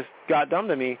got dumb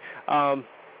to me.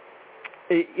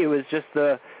 It was just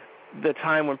the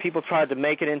time when people tried to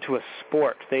make it into a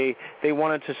sport. They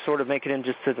wanted to sort of make it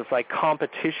into just this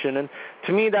competition, and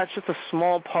to me that's just a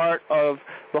small part of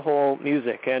the whole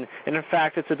music, and in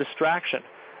fact it's a distraction.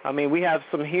 We have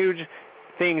some huge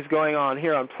things going on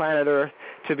here on planet Earth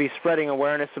to be spreading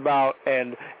awareness about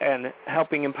and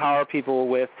helping empower people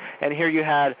with, and here you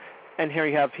have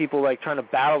people trying to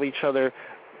battle each other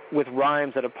with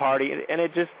rhymes at a party, and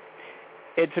it just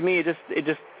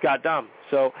got dumb.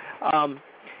 So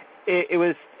it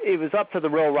was up to the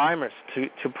real rhymers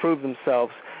to prove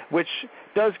themselves, which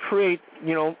does create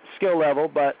skill level.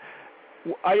 But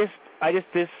I just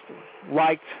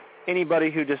disliked anybody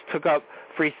who just took up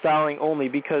freestyling only,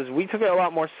 because we took it a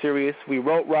lot more serious. We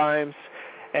wrote rhymes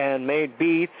and made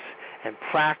beats and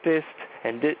practiced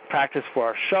and did practice for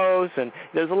our shows, and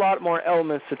there's a lot more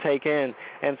elements to take in.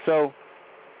 And so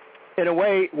in a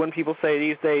way, when people say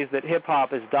these days that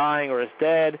hip-hop is dying or is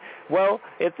dead, well,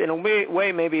 it's in a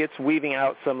way maybe it's weeding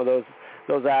out some of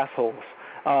those assholes.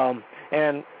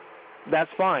 And that's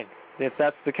fine if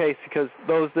that's the case, because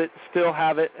those that still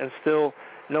have it and still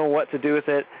know what to do with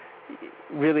it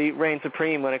really reign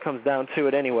supreme when it comes down to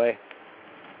it anyway.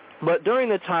 But during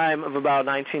the time of about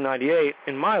 1998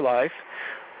 in my life,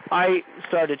 I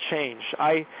started to change.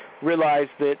 I realized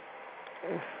that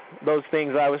those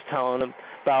things I was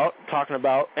talking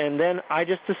about, and then I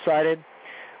just decided,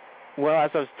 well,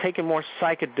 as I was taking more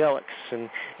psychedelics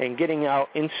and getting out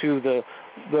into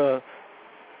the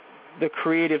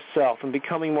creative self and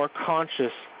becoming more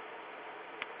conscious,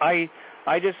 I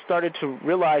just started to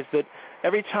realize that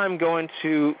every time going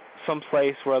to some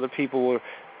place where other people were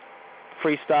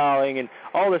freestyling and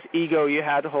all this ego you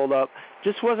had to hold up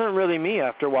just wasn't really me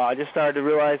after a while. I just started to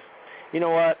realize, you know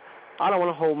what, I don't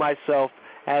want to hold myself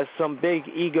as some big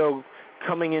ego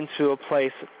coming into a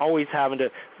place, always having to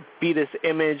be this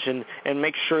image and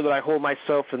make sure that I hold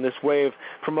myself in this way of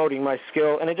promoting my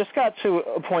skill. And it just got to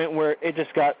a point where it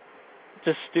just got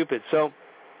just stupid. So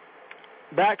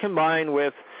that combined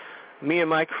with me and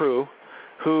my crew,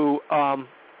 who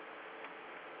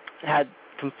had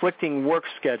conflicting work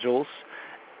schedules,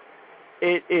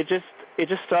 it just it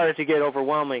just started to get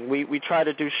overwhelming. We tried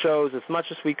to do shows as much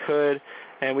as we could,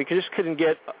 and we just couldn't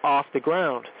get off the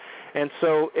ground. And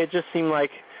so it just seemed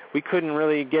like we couldn't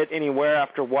really get anywhere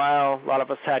after a while. A lot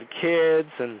of us had kids,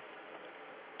 and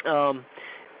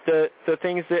the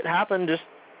things that happened, just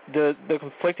the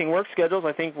conflicting work schedules,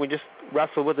 I think we just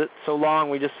wrestled with it so long,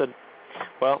 we just said,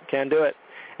 well, can't do it.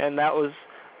 And that was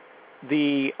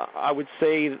I would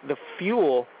say, the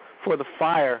fuel for the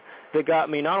fire that got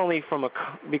me not only from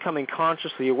becoming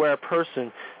consciously aware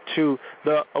person to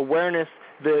the awareness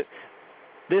that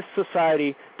this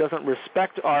society doesn't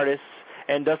respect artists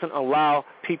and doesn't allow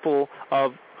people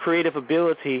of creative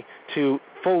ability to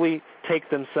fully take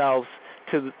themselves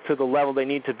to the level they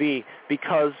need to be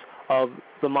because of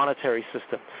the monetary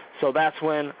system. So that's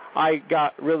when I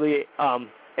got really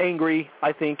angry,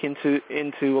 I think, into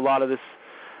a lot of this.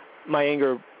 My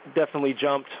anger definitely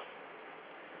jumped.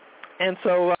 And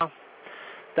so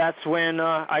that's when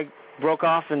I broke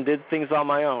off and did things on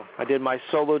my own. I did my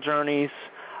solo journeys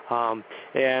and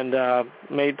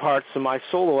made parts of my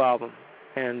solo album.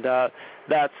 And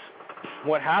that's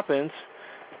what happens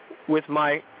with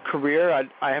my career.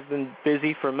 I have been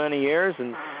busy for many years,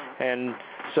 and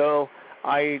so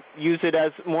I use it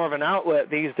as more of an outlet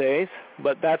these days,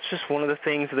 but that's just one of the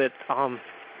things that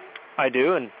I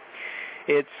do, and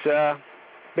it's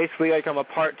basically like I'm a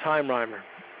part-time rhymer,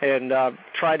 and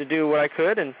try to do what I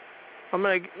could, and I'm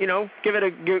going to, give it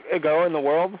a go in the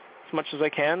world as much as I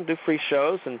can, do free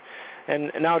shows,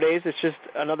 and nowadays it's just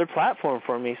another platform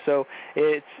for me. So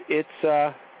it's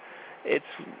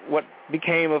what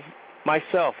became of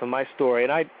myself and my story,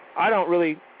 and I've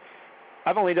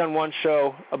only done one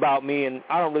show about me, and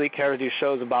I don't really care to do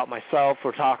shows about myself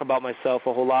or talk about myself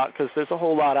a whole lot because there's a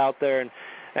whole lot out there,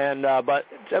 but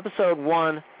episode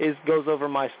 1 goes over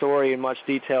my story in much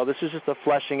detail. This is just a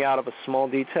fleshing out of a small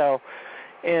detail,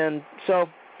 and so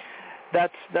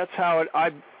that's how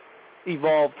I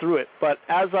evolved through it. But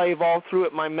as I evolved through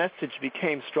it, my message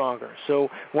became stronger. So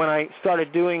when I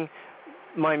started doing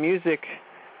my music,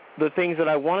 the things that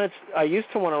I used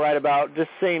to want to write about just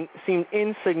seemed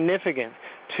insignificant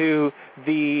to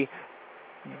the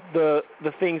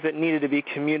things that needed to be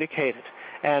communicated.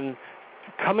 And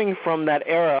coming from that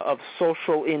era of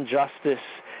social injustice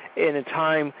in a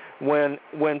time when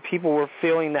people were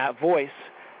feeling that voice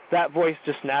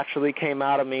just naturally came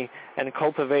out of me and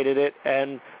cultivated it,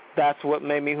 and that's what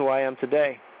made me who I am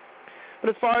today. But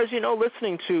as far as,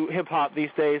 listening to hip-hop these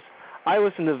days, I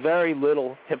listen to very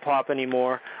little hip-hop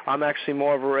anymore. I'm actually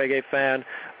more of a reggae fan,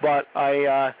 but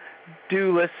I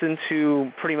do listen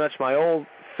to pretty much my old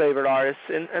favorite artists,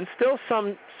 and still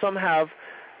some have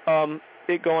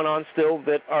it going on still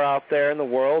that are out there in the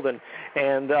world, and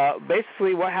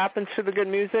basically what happened to the good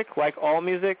music, like all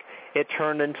music, it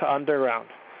turned into underground.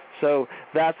 So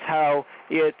that's how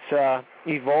it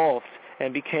evolved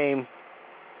and became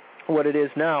what it is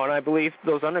now, and I believe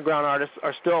those underground artists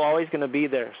are still always going to be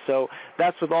there. So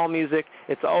that's with all music.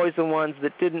 It's always the ones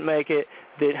that didn't make it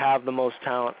that have the most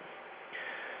talent.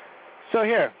 So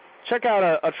here, check out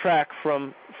a track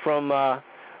from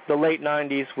the late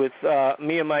 90s with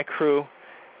me and my crew,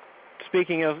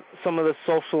 speaking of some of the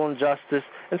social injustice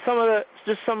and some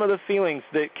of the feelings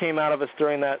that came out of us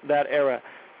during that era.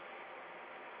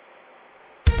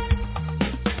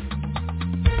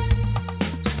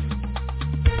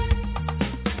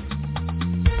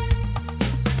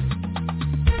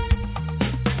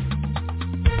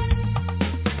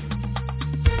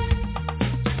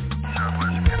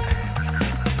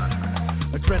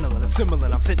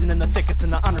 Similar, I'm sitting in the thickets in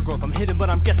the undergrowth. I'm hidden, but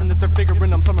I'm guessing that they're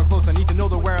figuring I'm somewhere close. I need to know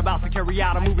their whereabouts to carry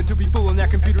out. I'm moving to be fooling their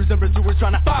computers and pursuers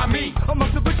trying to find me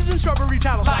amongst the bushes and shrubbery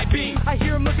channels. Light beam, I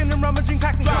hear them looking and rummaging,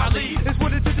 packing Charlie. It's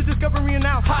what it did to discovery and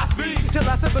now hot speed. Till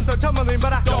I slip and start tumbling,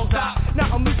 but I don't stop.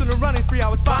 Now I'm losing a running spree. I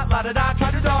was spotlighted, I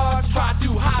tried to dodge, tried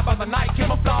to hide by the night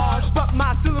camouflage. But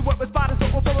my silhouette was spotted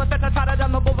so full of effect. I tried to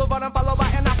down the boulevard and followed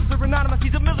by an officer anonymous.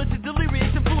 He's a militant,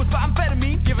 delirious, influenced by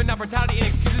amphetamine, giving up brutality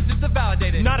and excuses just to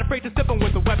validate it. Not afraid to step on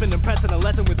with a weapon and pressing a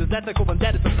lesson with his ethical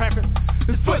vendetta to preference.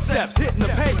 His footsteps hitting the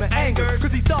pavement, anger,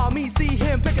 cause he saw me, see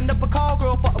him picking up a call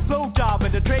girl for a blowjob,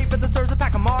 and the trade for the serves a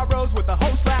pack of Marlboros with a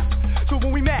whole slap. So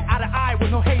when we met, eye to eye with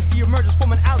no haste, he emerges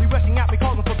from an alley, rushing out me,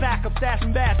 calling for backup, stash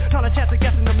and bash, not a chance of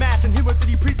guessing the match. In Hill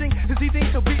City precinct, does he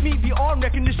think he'll beat me? Beyond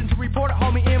recognition to report it,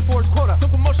 haul me in for his quota.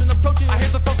 Some promotion approaching, I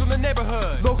hear the folks in the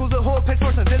neighborhood. Locals that hold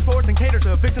pitchforks and inforce and cater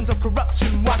to victims of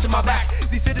corruption, watching my back.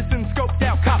 These citizens scoped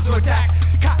out, cops to attack,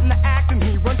 caught in the act, and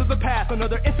he runs to the path.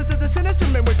 Another instance of the sinister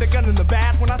man with a gun in the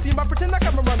back. When I see him, I pretend like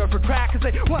I'm a runner for track, cause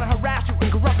they wanna harass you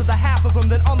and corrupt the half of them.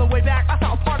 Then on the way back, I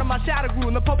saw a part of my shadow grew,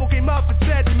 and the popo came up and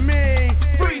said to me,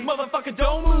 freeze, motherfucker,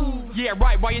 don't move. Yeah, Yeah,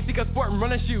 right, why you think I'm sporting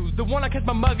running shoes? The one I catch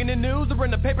my mug in the news, or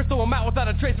in the paper, so I'm out without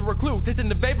a trace or a clue. Tasting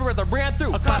the vapor as I ran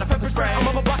through a cloud of pepper spray. I'm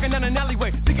over blocking down an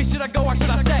alleyway, thinking should I go or should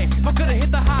I stay? If I could've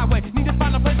hit the highway, need to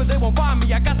find a place where they won't find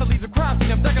me. I got to leave the crime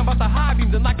scene, I'm talking about the high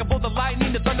beams, and like a bolt of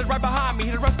lightning, the thunder's right behind me.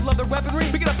 Hit the rest of their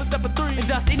weaponry, pick it up a step of 3, and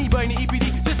dust anybody in the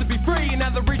EPD just to be free. And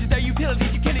now the regions their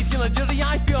utilities, you can't even feel agility.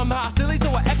 I ain't feeling the hostility,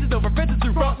 so I exit over fences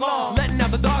through front lawn, letting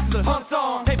out the dogs to the pumps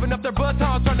on, taping up their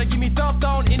batons, trying to give me thumped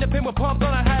on. In the pen with pumps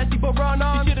on, I had people run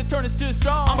on. You should've turned it too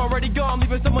strong. I'm already gone,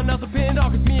 leaving someone else to pin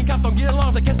on. Cause me and cops don't get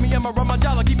along. They catch me and my run my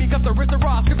dollar, keep me cuffed the wrist or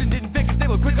raw. Scripting didn't fit cause they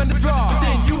were quick on the draw. But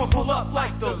then you will pull up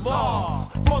like the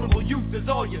law. Vulnerable youth is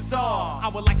all you saw. I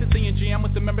would like to see and jam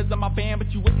with the members of my band,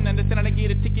 but you wouldn't understand how to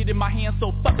get a ticket in my hand.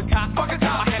 So fuck a cop, fuck a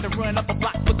cop. I had to run up a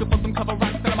block looking for some cover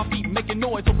rocks on my feet, making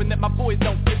noise, hoping that my boys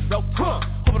don't get broke.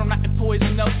 Hoping I'm not in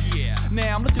poison, no. Yeah.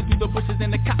 Now I'm looking through the bushes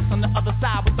and the cops on the other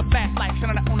side with the flashlight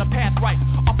shining on the path right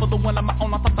off of the one on my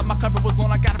own. I thought that my cover was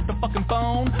on. I got off the fucking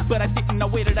phone, but I didn't. I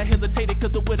waited, I hesitated,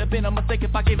 cause it would've been a mistake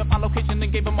if I gave up my location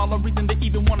and gave them all a reason to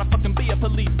even wanna fucking be a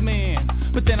policeman.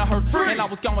 But then I heard free, and I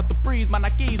was gone with the breeze. My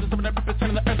Nikes and some of the purpose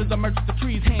turning the earth as I merged the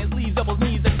trees. Hands, leaves, elbows,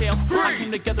 knees, exhale. I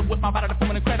came together with my body to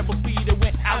form an incredible speed. It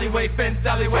went alleyway fence,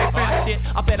 alleyway fence. Shit,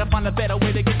 I better find a better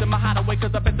way to get to my hideaway,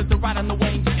 cause I bet that the ride on the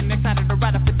way and getting excited to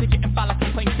ride up the ticket and file a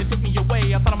complaint that took me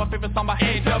away. I thought my favorite song by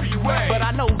AWA, but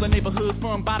I know the neighborhood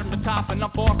from bottom to top, and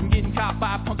I'm far from getting caught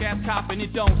by a punk ass cop, and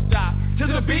it don't stop to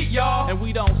the beat, y'all, and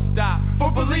we don't stop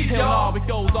for police, y'all. It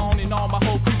goes on and on. My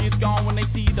whole crew is gone when they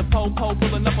see the po-po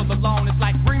pulling up on the lawn. It's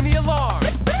like bring the alarm,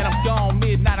 and I'm gone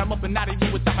midnight. I'm up and out of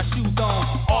here without my shoes on.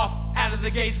 Off out of the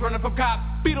gates, running from cops.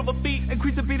 Beat over feet,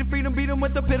 increase the beat of freedom. Beat 'em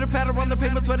with the pitter patter on the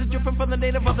pavement. Sweater dripping from the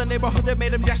native of the neighborhood that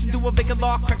made him dash into a vacant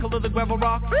lot. Crackle of the gravel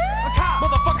rock. A cop,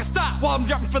 motherfucker, stop! While I'm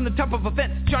jumping from the top of a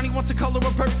fence. Johnny wants to color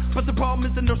a perk, but the problem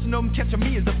is the nursing home catching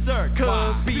me is absurd.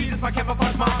 Cause speed is my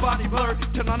camouflage, my body blurred.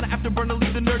 Turn on the afterburner,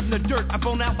 leave the nerds in the dirt. I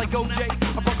bone out like OJ.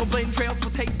 I buckle blade trails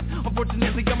for taste.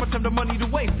 Unfortunately, got much time to money to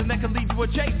waste, and that can lead to a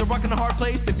chase. A rock in a hard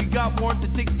place. If you got warrant to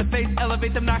take the face,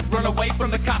 elevate them knocks. Run away from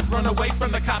the cops, run away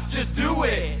from the cops. Just do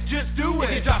it, just do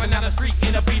it. If you're driving down the street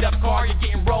in a beat up car, you're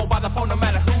getting rolled by the phone no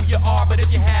matter who you are. But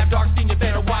if you have dark skin, you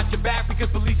better watch your back, because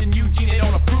police in Eugene, they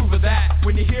don't approve of that.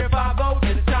 When you hear 5-0,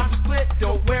 then it's time to split.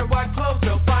 Don't wear white clothes,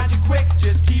 they'll find you quick.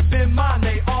 Just keep in mind,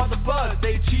 they are the buzz.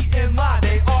 They cheat and lie,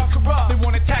 they are corrupt. They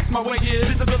want to tax my wages,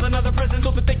 just to build another prison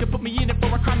so that they can put me in it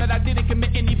for a crime that I didn't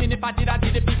commit. And even if I did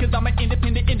it because I'm an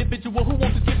independent individual who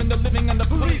wants to give the living under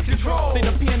police control. They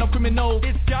depend on criminals,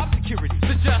 it's job security,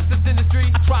 the justice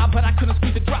industry. I tried, but I couldn't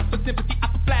squeeze a drop of sympathy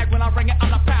out the flag. When I rang it, I'm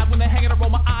not proud. When they hang it, I roll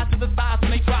my eyes to the sides.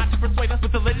 When they try to persuade us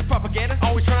with the latest propaganda,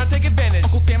 always trying to take advantage.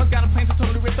 Uncle Sam has got a plan to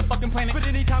totally rip the fucking planet. But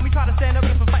anytime we try to stand up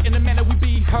and fight in a manner, we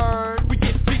be heard. We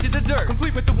get beat to the dirt,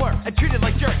 complete with the work, and treated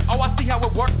like jerks. Oh, I see how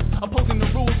it works. Opposing the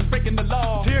rules is breaking the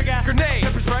law. Tear gas, grenade,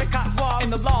 pepper spray, cotton swab,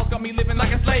 and the laws got me living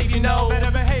like a slave, you know.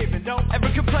 Better behave and don't ever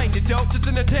complain. You don't just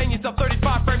entertain yourself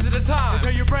 35 frames at a time.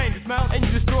 Until your brain is melted and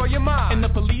you destroy your mind. And the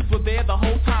police were there the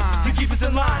whole time to keep us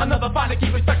in line. Another fine to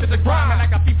keep us stuck to the grind. And I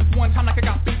got beef this one time like I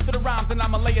got beef for the rhymes, and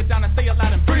I'ma lay it down and say it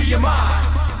loud and free your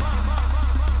mind.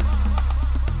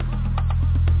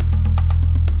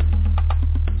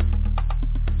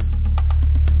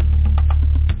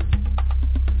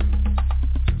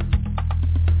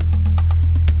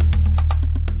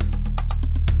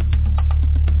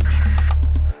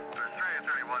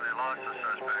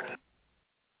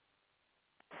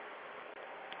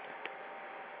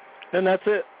 And that's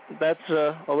it. That's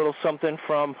a little something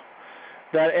from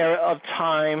that era of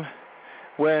time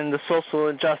when the social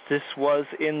injustice was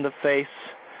in the face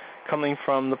coming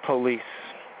from the police.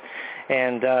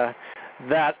 And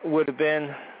that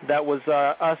was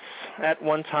us at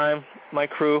one time, my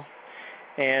crew.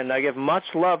 And I give much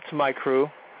love to my crew,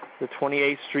 the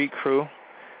 28th Street crew.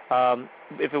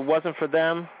 If it wasn't for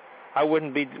them, I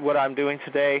wouldn't be what I'm doing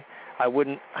today. I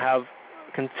wouldn't have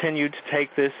continued to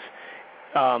take this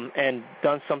and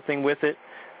done something with it.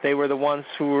 They were the ones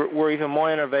who were even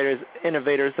more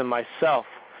innovators than myself.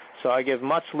 So I give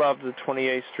much love to the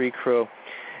 28th Street crew.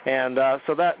 And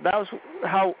so that was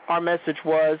how our message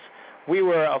was. We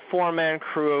were a four-man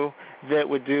crew that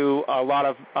would do a lot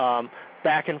of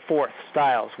back and forth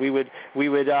styles. We would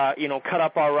cut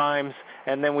up our rhymes,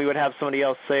 and then we would have somebody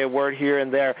else say a word here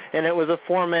and there, and it was a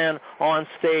four-man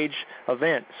on-stage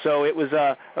event. So it was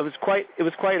quite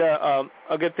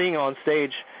a good thing on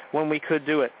stage when we could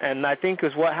do it. And I think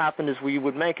is what happened is we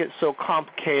would make it so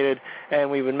complicated, and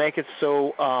we would make it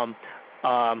so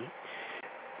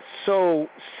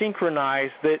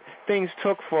synchronized that things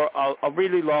took for a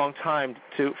really long time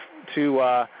to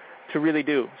really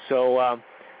do. So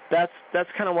that's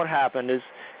kind of what happened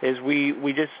is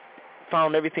we just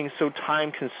found everything so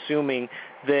time-consuming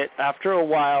that after a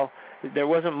while there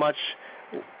wasn't much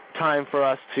time for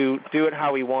us to do it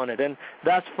how we wanted, and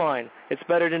that's fine. It's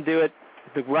better to do it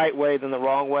the right way than the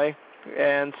wrong way,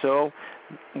 and so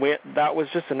that was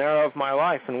just an era of my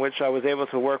life in which I was able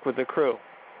to work with the crew.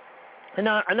 And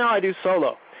now I do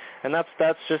solo, and that's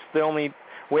just the only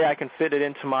way I can fit it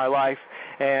into my life,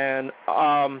 and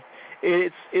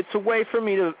it's a way for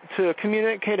me to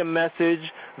communicate a message,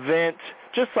 vent,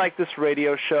 just like this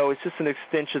radio show. It's just an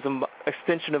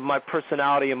extension of my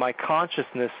personality and my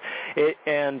consciousness.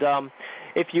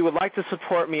 If you would like to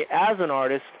support me as an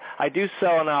artist, I do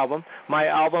sell an album. My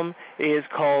album is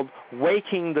called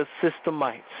Waking the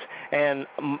Systemites, and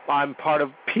I'm part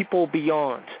of People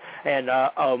Beyond, and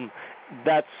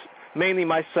that's mainly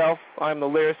myself. I'm the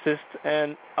lyricist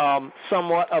and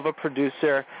somewhat of a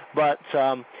producer, but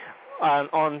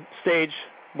on stage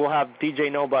we'll have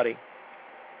DJ Nobody.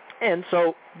 And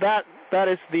so that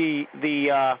is the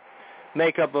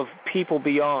makeup of People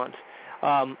Beyond.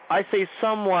 I say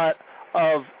somewhat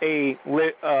of a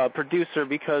producer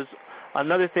because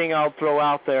another thing I'll throw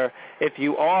out there, if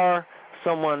you are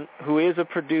someone who is a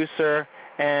producer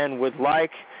and would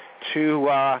like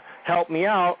to help me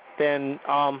out, then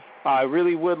I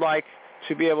really would like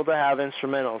to be able to have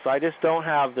instrumentals. I just don't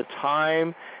have the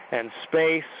time and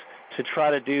space to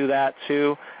try to do that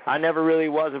too. I never really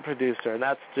was a producer, and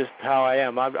that's just how I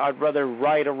am. I'd rather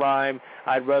write a rhyme.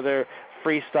 I'd rather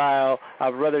freestyle.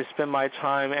 I'd rather spend my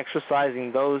time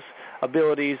exercising those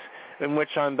abilities in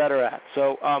which I'm better at.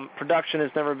 So production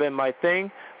has never been my thing,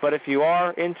 but if you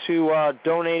are into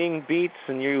donating beats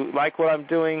and you like what I'm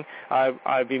doing,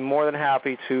 I'd be more than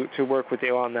happy to work with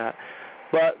you on that.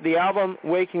 But the album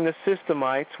Waking the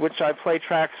Systemites, which I play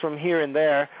tracks from here and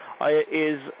there,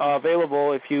 is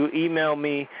available if you email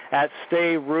me at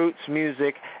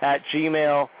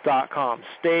stayrootsmusic@gmail.com.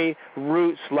 Stay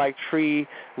roots like tree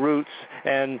roots,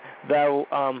 and that'll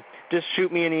just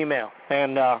shoot me an email,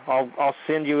 and I'll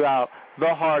send you out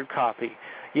the hard copy.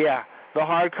 Yeah, the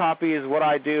hard copy is what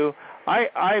I do.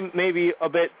 I may be a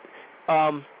bit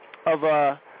of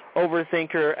a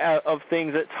overthinker of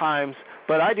things at times,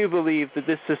 but I do believe that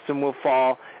this system will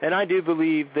fall, and I do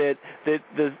believe that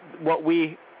what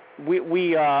we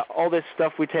all this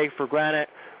stuff we take for granted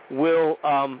will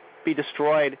be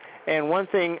destroyed. And one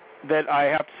thing that I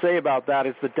have to say about that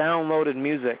is the downloaded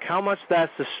music, how much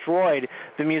that's destroyed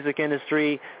the music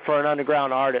industry for an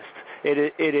underground artist.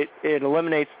 It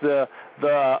eliminates the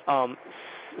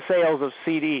sales of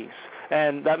CDs,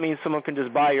 and that means someone can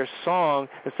just buy your song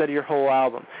instead of your whole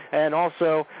album. And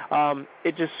also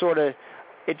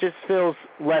it just feels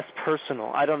less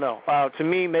personal. I don't know. To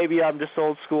me, maybe I'm just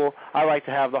old school. I like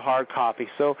to have the hard copy.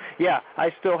 So, yeah,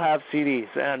 I still have CDs.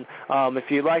 And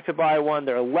if you'd like to buy one,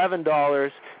 they're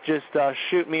 $11. Just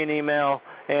shoot me an email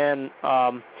and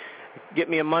get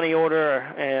me a money order,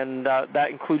 and that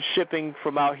includes shipping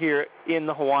from out here in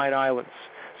the Hawaiian Islands.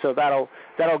 So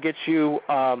that'll get you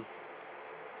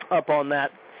up on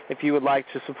that if you would like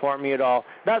to support me at all.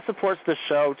 That supports the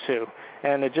show, too,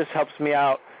 and it just helps me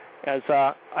out, as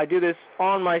I do this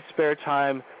on my spare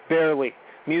time, barely.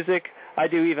 Music, I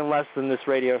do even less than this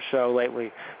radio show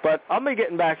lately. But I'll be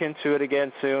getting back into it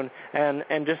again soon, and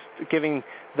just giving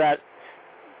that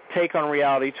take on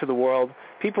reality to the world.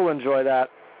 People enjoy that,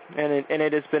 and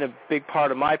it has been a big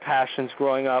part of my passions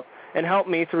growing up and helped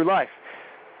me through life.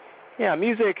 Yeah,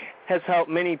 music has helped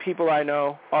many people I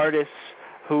know, artists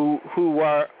who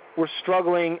were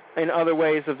struggling in other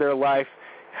ways of their life,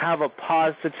 have a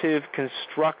positive,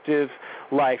 constructive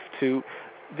life, to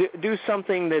do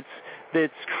something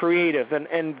that's creative.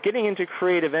 And getting into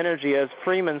creative energy, as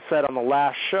Freeman said on the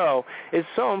last show, is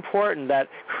so important, that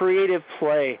creative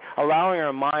play, allowing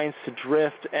our minds to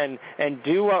drift and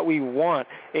do what we want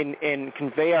and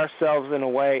convey ourselves in a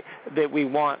way that we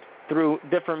want through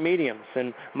different mediums.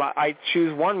 And I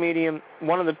choose one medium.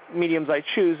 One of the mediums I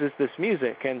choose is this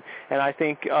music. And I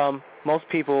think most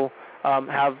people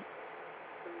have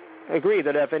agree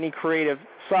that if any creative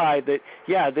side, that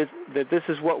this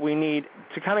is what we need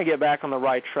to kind of get back on the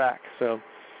right track. So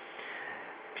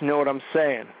if you know what I'm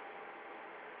saying.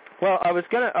 Well, I was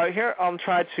gonna here I'll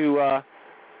try to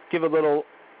give a little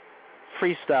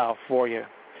freestyle for you.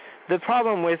 The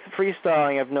problem with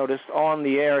freestyling, I've noticed on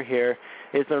the air here,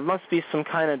 is there must be some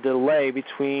kind of delay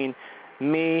between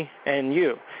me and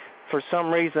you. For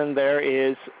some reason, there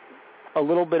is a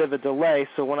little bit of a delay,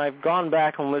 so when I've gone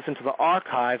back and listened to the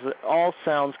archives, it all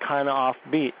sounds kind of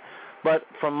offbeat. But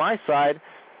from my side,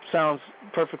 sounds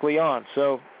perfectly on.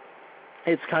 So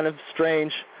it's kind of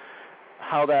strange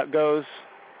how that goes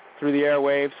through the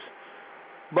airwaves.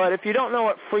 But if you don't know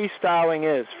what freestyling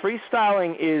is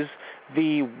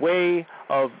the way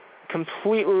of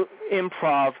complete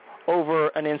improv over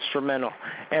an instrumental.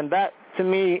 And that, to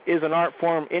me, is an art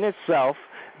form in itself,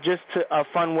 just a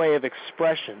fun way of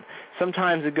expression.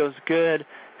 Sometimes it goes good,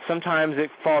 sometimes it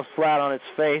falls flat on its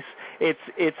face.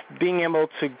 It's being able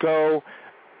to go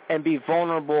and be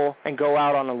vulnerable and go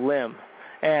out on a limb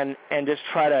and just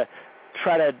try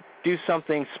to do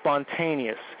something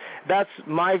spontaneous. That's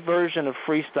my version of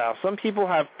freestyle. Some people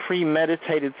have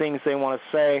premeditated things they want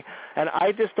to say, and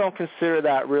I just don't consider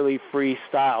that really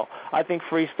freestyle. I think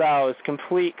freestyle is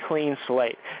complete clean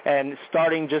slate, and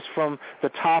starting just from the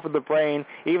top of the brain,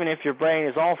 even if your brain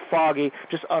is all foggy,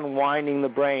 just unwinding the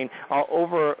brain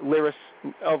over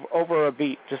a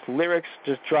beat, just lyrics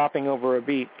just dropping over a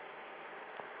beat.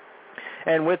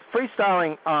 And with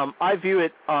freestyling, I view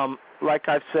it, like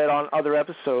I've said on other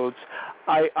episodes,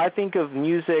 I think of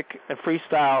music and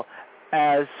freestyle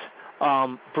as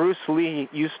Bruce Lee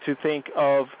used to think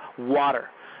of water,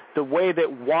 the way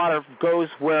that water goes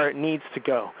where it needs to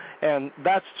go. And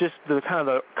that's just the kind of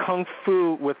the kung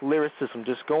fu with lyricism,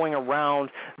 just going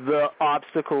around the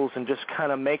obstacles and just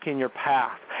kind of making your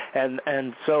path.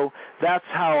 And so that's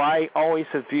how I always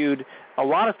have viewed a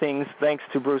lot of things, thanks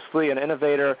to Bruce Lee, an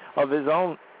innovator of his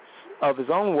own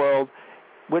world,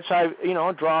 which I,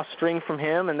 draw a string from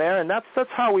him and there, and that's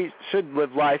how we should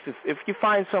live life. If you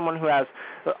find someone who has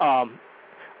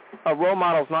a role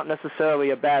model is not necessarily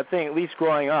a bad thing, at least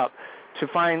growing up, to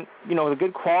find, the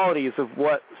good qualities of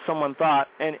what someone thought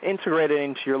and integrate it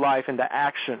into your life, into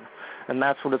action, and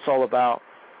that's what it's all about.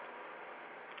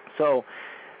 So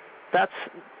that's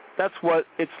what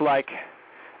it's like,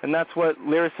 and that's what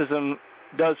lyricism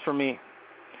does for me.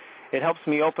 It helps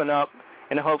me open up,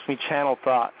 and it helps me channel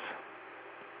thoughts.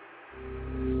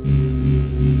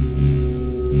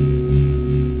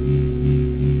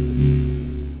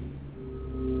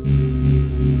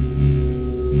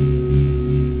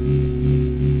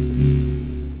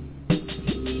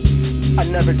 I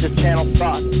never just channel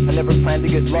thoughts, I never plan to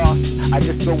get lost, I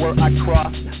just go where I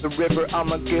cross the river.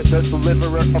 I'm a good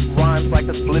deliverer of rhymes like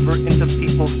a sliver into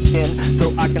people's skin,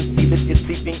 so I can see that it's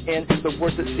seeping in, the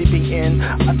words are seeping in.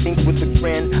 I think with a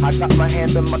grin, I got my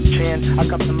hand on my chin, I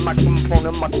got the microphone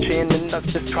on my chin, and I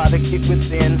just try to get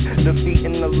within the beat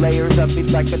and the layers. I be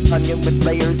like an onion with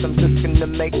layers. I'm just gonna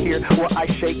make here where I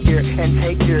shake here and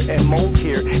take here and mold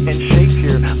here and shape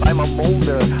here. I'm a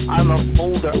molder, I'm a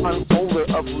folder, unfolder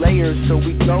of layers. So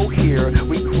we go here,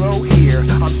 we grow here,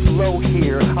 I'm slow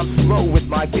here, I'm slow with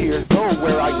my peers. Go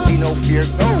where I see no fear,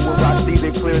 go where I see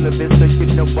they clear the vista,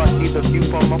 get no bus, see the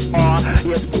view from afar.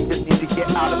 Yes, we just need to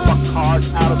get out of our cars,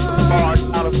 out of the bars,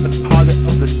 out of the target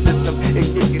of the system.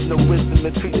 It gives you no wisdom,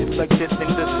 it treats you like this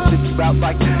and just spits you out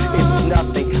like it's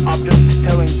nothing. I'm just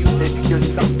telling you that you're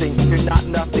something, you're not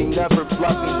nothing, never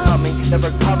bluffing, coming,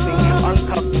 never cuffing,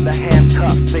 uncuffing the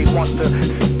handcuffs. They want to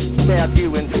stab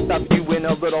you and stuff you in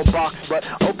a little box, but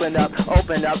open up, hope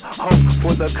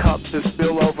for the cup to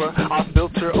spill over. I'll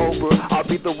filter over, I'll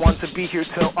be the one to be here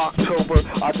till October.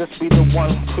 I'll just be the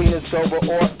one clean and sober,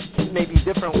 or maybe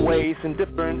different ways and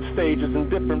different stages and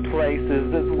different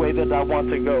places. This is the way that I want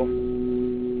to go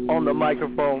on the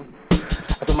microphone.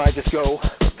 I might just go.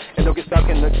 And don't get stuck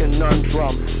in the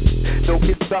conundrum. Don't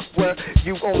get stuck where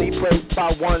you only play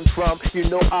by one drum. You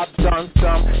know I've done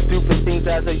some stupid things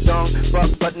as a young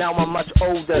buck, but now I'm much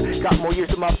older, got more years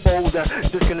in my folder.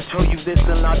 Just gonna show you this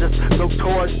and I'll just go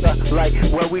towards the light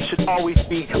where we should always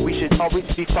be. We should always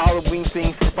be following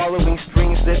things, following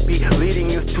strings that be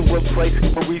leading us to a place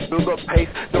where we feel the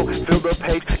pace. Don't feel the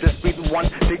pace, just be the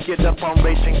one to get up on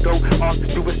race and go off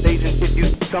to a stage and give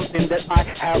you something that I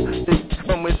have this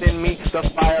from within me. The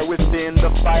fire within,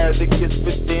 the fire that gets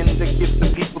within, that gives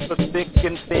the people the thick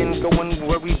and thin, going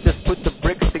where we just put the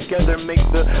bricks together, make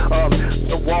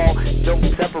the wall don't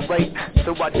separate,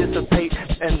 so I dissipate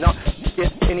and not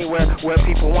get anywhere where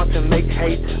people want to make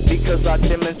hate, because I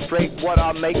demonstrate what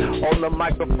I make on the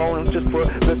microphone just for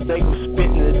the sake of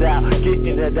spitting it out, getting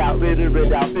it out, litter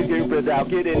it out, figure it out,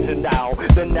 get into now.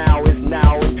 The now is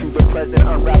now, into the present,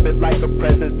 unwrap it like a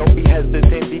present. Don't be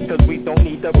hesitant, because we don't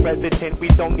need a president, we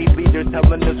don't need leaders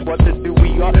telling us what to do.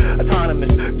 We are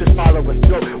autonomous, just follow us,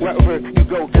 go wherever you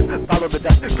go, just follow the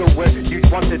dust, go where you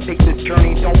want to take the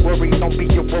journey. Don't worry, don't be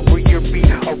a warrior, be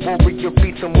a warrior,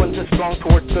 be someone that's strong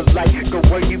towards the light. Go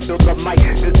where you feel the mic,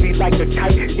 just be like a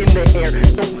kite in the air.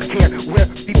 Don't care where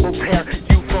people tear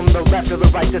you from the left or the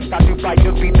right, just stop you right.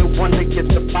 You'll be the one that gets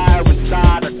the fire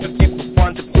inside, or just be the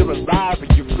one to feel alive.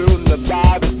 And you're feeling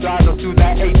alive inside, don't do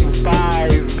that 8 to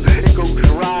 5 and go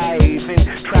drive in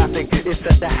traffic. It's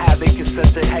such a havoc, it's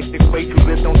such a hectic way to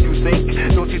live, don't you think?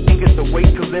 Don't you think it's the way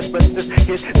to live? Let's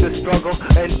just hit the struggle,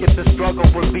 and if the struggle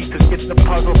different beats to get the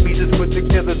puzzle pieces put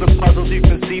together, the puzzles. You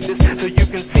can see this, so you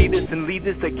can see this and lead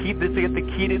this, to keep this, to get the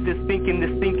key to this, thinking,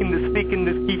 this speaking,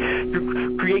 this key,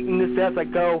 creating this as I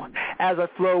go, as I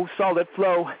flow, solid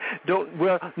flow. Don't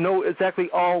know exactly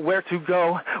all where to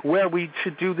go, where we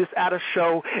should do this at a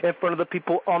show in front of the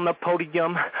people on the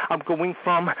podium. I'm going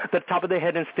from the top of the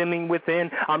head and stemming within.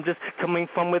 I'm just coming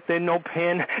from within, no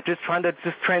pen, just trying to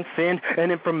just transcend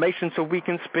an information so we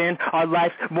can spend our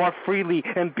lives more freely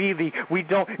and beely. We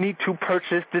don't need to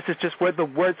purchase. This is just where the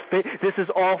words fit. This is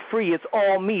all free. It's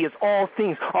all me. It's all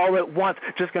things all at once.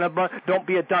 Just gonna run. Don't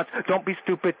be a dunce. Don't be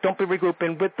stupid. Don't be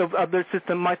regrouping with the other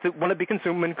system might want to be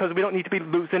consuming, because we don't need to be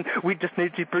losing. We just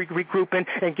need to be regrouping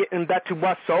and getting back to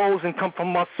our souls and come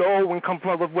from our soul and come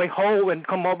all the way whole and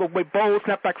come all the way bold.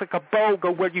 Snap back like a bow.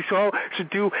 Go where you should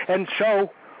do and show.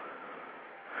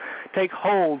 Take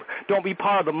hold. Don't be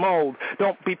part of the mold.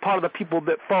 Don't be part of the people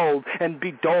that fold and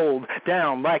be doled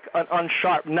down like an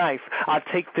unsharp knife. I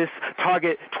take this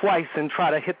target twice and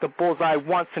try to hit the bullseye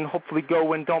once and hopefully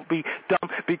go and don't be dumb,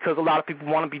 because a lot of people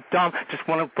want to be dumb, just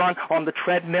want to run on the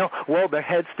treadmill. Well, their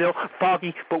head's still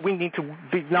foggy, but we need to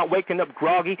be not waking up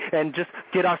groggy and just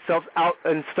get ourselves out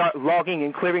and start logging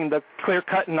and clearing the clear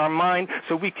cut in our mind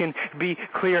so we can be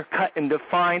clear cut and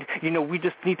defined. You know, we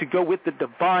just need to go with the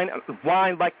divine,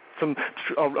 wind like some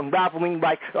unraveling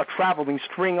like a traveling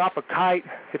string off a kite,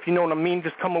 if you know what I mean.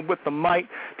 Just coming with the might,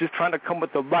 just trying to come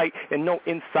with the light and no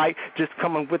insight, just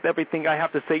coming with everything I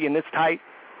have to say in this tight.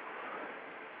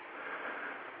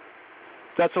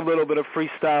 That's a little bit of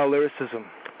freestyle lyricism.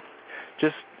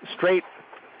 Just straight,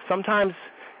 sometimes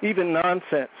even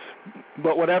nonsense,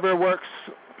 but whatever works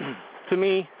to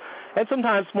me, and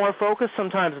sometimes more focused,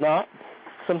 sometimes not,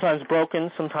 sometimes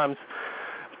broken, sometimes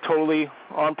totally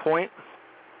on point.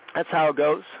 That's how it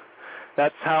goes.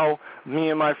 That's how me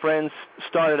and my friends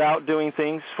started out doing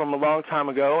things from a long time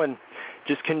ago, and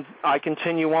just I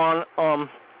continue on.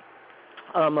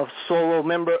 I'm a solo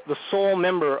member, the sole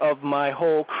member of my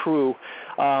whole crew,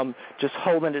 just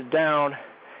holding it down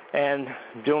and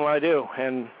doing what I do,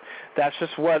 and that's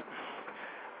just what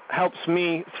helps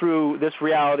me through this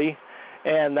reality,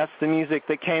 and that's the music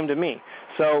that came to me.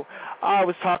 So I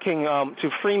was talking to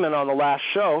Freeman on the last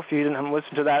show, if you didn't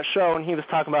listen to that show, and he was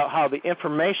talking about how the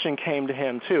information came to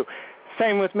him too.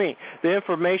 Same with me. The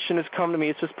information has come to me.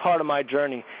 It's just part of my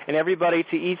journey. And everybody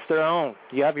to each their own.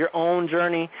 You have your own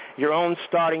journey, your own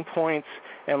starting points,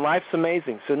 and life's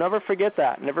amazing. So never forget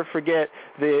that. Never forget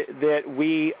that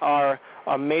we are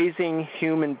amazing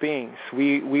human beings.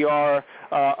 We are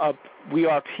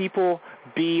people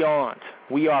beyond.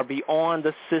 We are beyond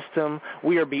the system.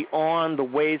 We are beyond the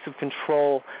ways of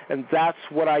control, and that's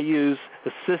what I use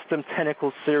the System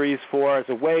Tentacle series for, as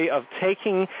a way of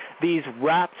taking these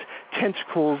wrapped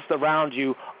tentacles around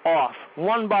you off,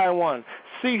 one by one.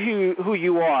 See who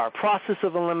you are. Process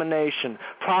of elimination.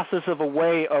 Process of a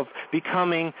way of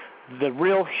becoming the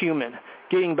real human,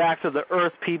 getting back to the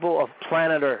earth people of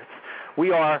planet Earth.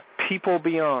 We are people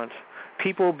beyond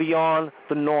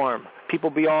the norm, people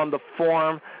beyond the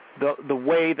form, the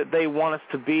way that they want us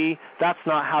to be. That's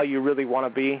not how you really want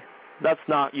to be. That's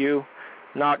not you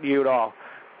at all.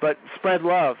 But spread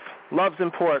love. Love's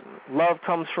important. Love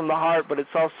comes from the heart, but it's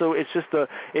just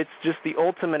the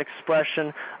ultimate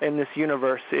expression in this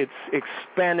universe. It's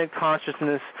expanded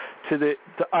consciousness to the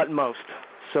utmost.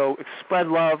 So spread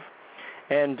love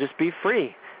and just be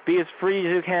free. Be as free as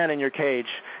you can in your cage,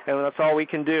 and that's all we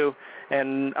can do.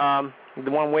 And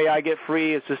the one way I get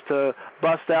free is just to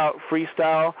bust out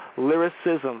freestyle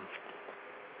lyricism,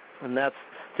 and that's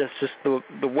just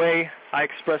the way I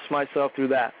express myself through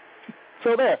that.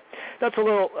 So there, that's a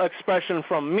little expression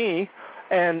from me.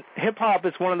 And hip-hop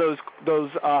is one of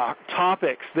those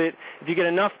topics that if you get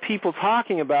enough people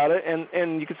talking about it,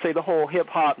 and you could say the whole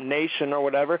hip-hop nation or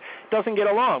whatever, doesn't get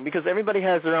along, because everybody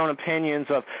has their own opinions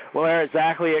of where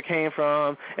exactly it came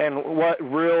from and what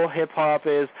real hip-hop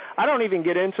is. I don't even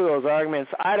get into those arguments.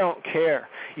 I don't care.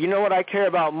 You know what I care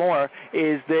about more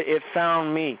is that it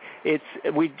found me.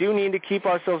 We do need to keep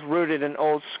ourselves rooted in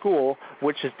old school,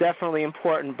 which is definitely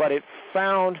important, but it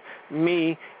found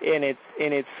me, and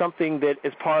it's something that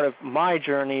is part of my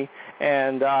journey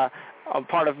and a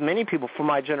part of many people from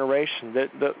my generation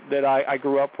that I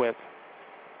grew up with.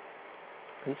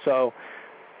 And so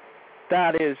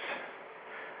that is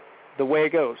the way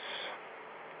it goes.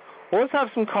 Well, let's have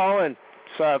some call-in.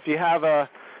 So if you're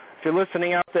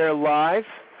listening out there live,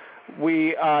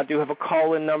 we do have a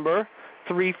call-in number,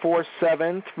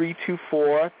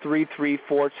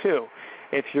 347-324-3342.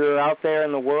 If you're out there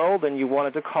in the world and you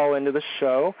wanted to call into the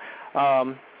show,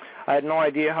 I had no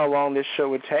idea how long this show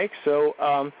would take. So,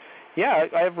 I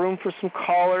have room for some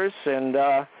callers, and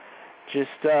just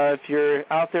if you're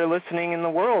out there listening in the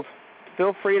world,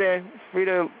 feel free to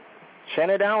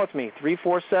chant it down with me.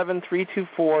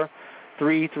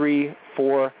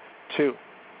 347-324-3342.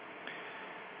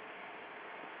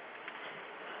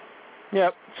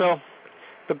 Yep. So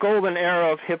the golden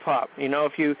era of hip hop. You know,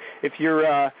 if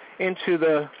you're into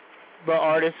the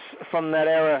artists from that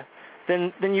era,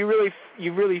 then you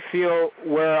really feel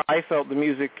where I felt the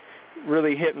music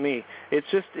really hit me. It's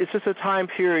just a time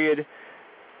period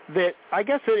that I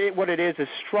guess what it is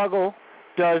struggle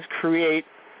does create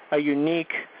a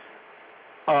unique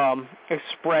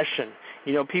expression.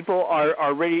 You know, people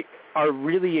are really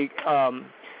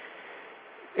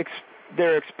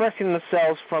they're expressing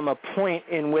themselves from a point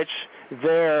in which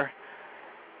they're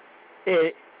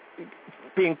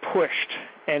being pushed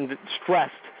and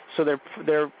stressed. So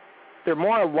they're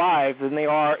more alive than they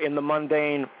are in the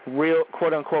mundane, real,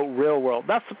 quote-unquote, real world.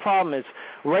 That's the problem is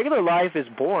regular life is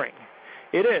boring.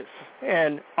 It is.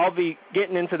 And I'll be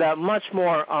getting into that much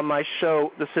more on my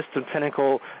show, The System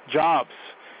Pinnacle Jobs.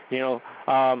 You know,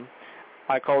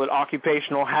 I call it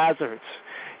occupational hazards.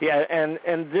 Yeah, and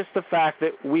just the fact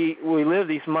that we live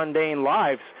these mundane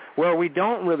lives where we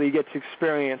don't really get to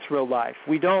experience real life.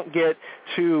 We don't get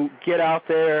to get out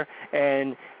there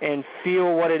and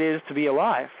feel what it is to be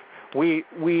alive. We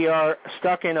are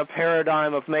stuck in a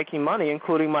paradigm of making money,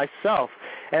 including myself.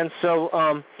 And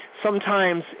so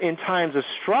sometimes in times of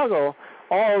struggle,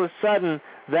 all of a sudden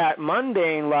that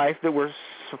mundane life that we're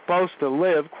supposed to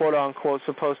live, quote-unquote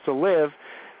supposed to live,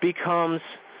 becomes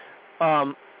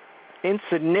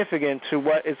insignificant to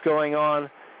what is going on,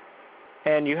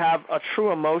 and you have a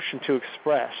true emotion to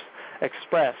express.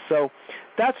 So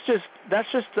that's just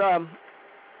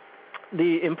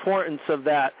the importance of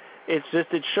that.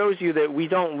 It shows you that we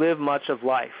don't live much of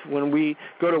life. When we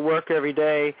go to work every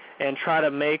day and try to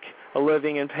make a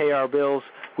living and pay our bills,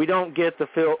 we don't get the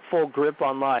full grip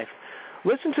on life.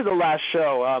 Listen to the last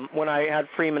show when I had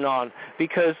Freeman on,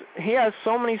 because he has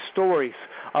so many stories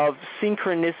of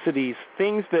synchronicities,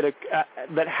 things that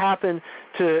happen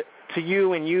to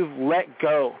you and you've let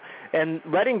go. And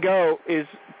letting go is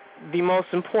the most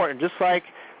important, just like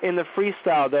in the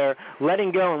freestyle there,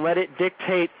 letting go and let it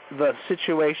dictate the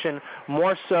situation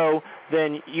more so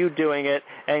than you doing it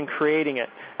and creating it.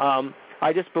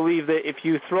 I just believe that if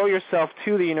you throw yourself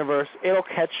to the universe, it'll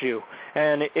catch you.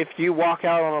 And if you walk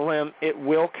out on a limb, it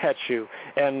will catch you.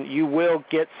 And you will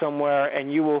get somewhere,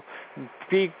 and you will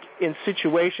be in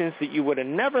situations that you would have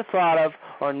never thought of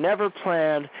or never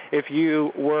planned if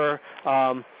you were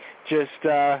just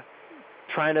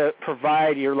trying to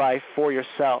provide your life for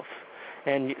yourself.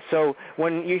 And so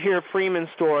when you hear Freeman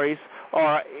stories,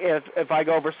 or if I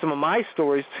go over some of my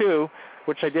stories too,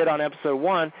 which I did on episode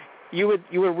 1, you would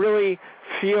really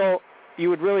feel, you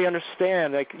would really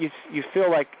understand, like you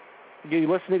feel like you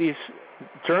listen to these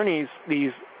journeys,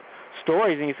 these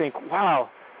stories, and you think, wow,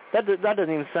 that doesn't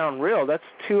even sound real. That's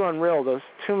too unreal. There's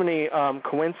too many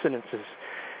coincidences.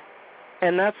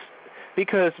 And that's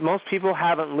because most people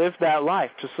haven't lived that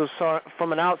life. Just so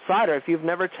from an outsider, if you've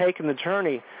never taken the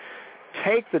journey,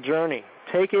 take the journey.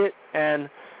 Take it and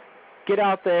get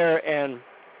out there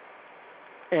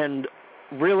and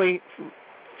really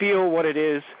feel what it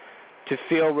is to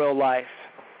feel real life.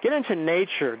 Get into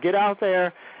nature. Get out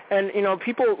there. And, you know,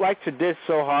 people like to diss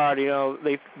so hard, you know,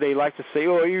 they like to say,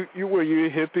 oh, you a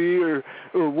hippie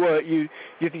or what? You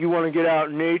want to get out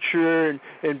in nature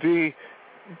and be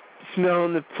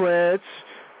smelling the plants,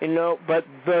 you know. But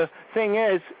the thing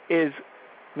is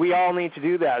we all need to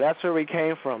do that. That's where we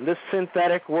came from. This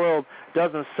synthetic world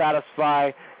doesn't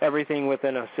satisfy everything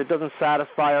within us. It doesn't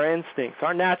satisfy our instincts.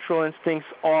 Our natural instincts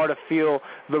are to feel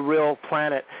the real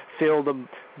planet, feel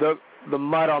the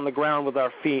mud on the ground with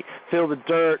our feet, feel the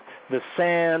dirt, the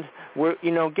sand. We're,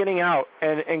 you know, getting out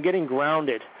and getting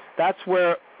grounded. That's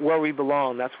where we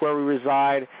belong. That's where we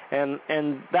reside, and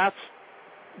that's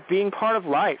being part of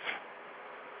life.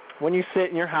 When you sit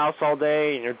in your house all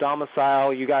day in your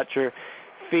domicile, you got your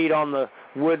feet on the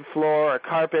wood floor or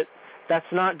carpet, that's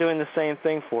not doing the same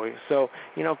thing for you. So,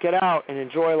 you know, get out and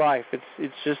enjoy life.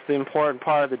 It's just the important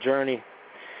part of the journey.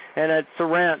 And it's a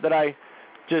rant that I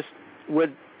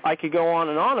could go on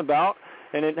and on about,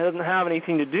 and it doesn't have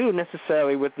anything to do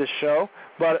necessarily with this show,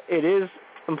 but it is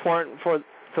important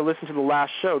to listen to the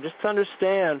last show, just to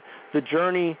understand the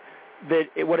journey,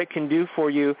 what it can do for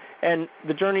you, and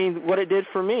the journey, what it did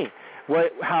for me,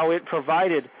 how it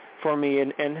provided for me,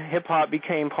 and hip-hop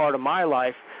became part of my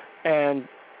life, and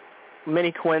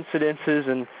many coincidences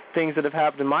and things that have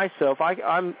happened to myself.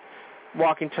 I'm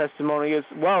walking testimony as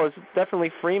well as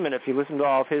definitely Freeman if you listen to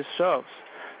all of his shows.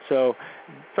 So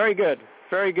very good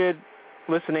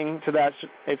listening to that.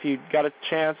 If you got a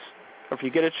chance, or if you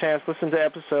get a chance, listen to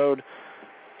episode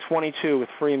 22 with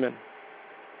Freeman.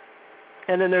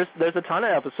 And then there's a ton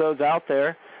of episodes out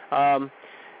there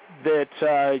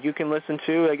that you can listen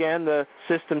to. Again, the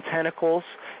System Tentacles,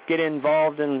 get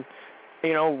involved in,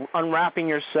 unwrapping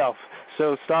yourself.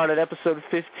 So start at episode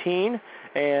 15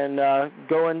 and I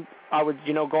would,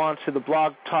 go on to the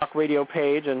Blog Talk Radio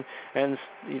page and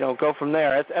go from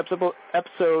there. It's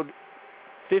episode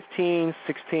 15,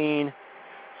 16,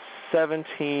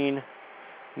 17,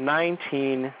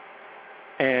 19,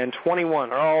 and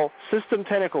 21 are all System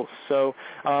Tentacles. So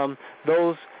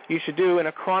those you should do in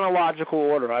a chronological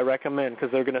order, I recommend,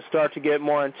 because they're going to start to get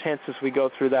more intense as we go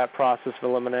through that process of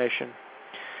elimination.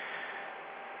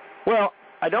 Well,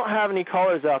 I don't have any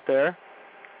callers out there.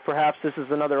 Perhaps this is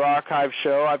another archive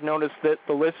show. I've noticed that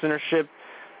the listenership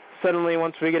suddenly,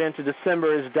 once we get into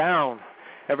December, is down.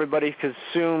 Everybody's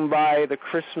consumed by the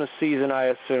Christmas season, I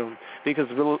assume, because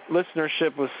the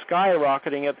listenership was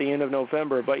skyrocketing at the end of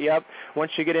November. But, yep,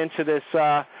 once you get into this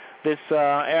time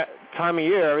of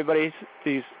year, everybody's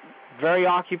very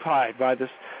occupied by this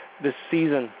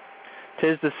season.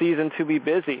 'Tis the season to be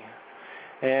busy.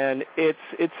 And it's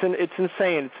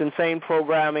insane. It's insane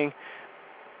programming.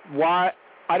 Why?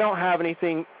 I don't have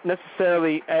anything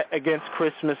necessarily against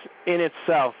Christmas in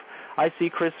itself. I see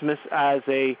Christmas as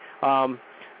a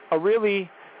really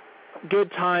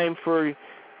good time for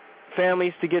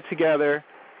families to get together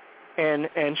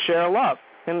and share love.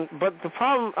 But the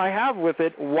problem I have with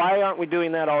it, why aren't we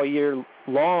doing that all year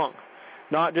long?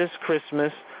 Not just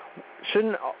Christmas.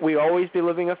 Shouldn't we always be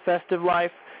living a festive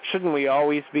life? Shouldn't we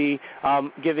always be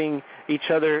giving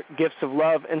each other gifts of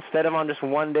love instead of on just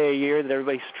one day a year that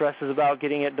everybody stresses about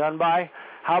getting it done by?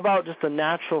 How about just the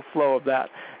natural flow of that?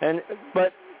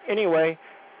 But anyway,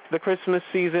 the Christmas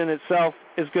season itself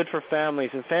is good for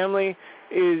families, and family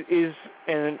is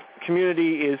and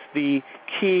community is the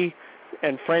key,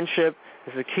 and friendship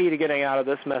is the key to getting out of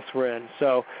this mess we're in.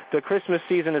 So the Christmas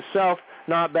season itself,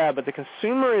 not bad, but the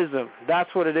consumerism,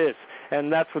 that's what it is.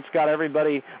 And that's what's got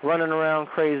everybody running around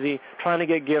crazy, trying to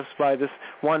get gifts by this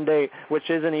one day, which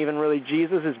isn't even really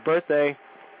Jesus' birthday,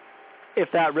 if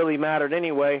that really mattered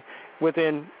anyway,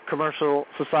 within commercial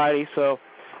society. So,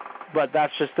 but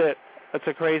that's just it. It's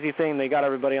a crazy thing. They got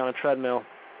everybody on a treadmill.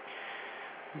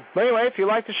 But anyway, if you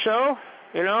like the show,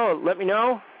 let me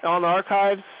know on the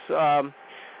archives.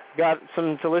 Got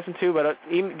some to listen to, but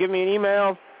give me an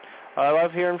email. I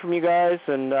love hearing from you guys,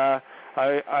 and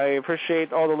I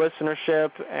appreciate all the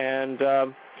listenership,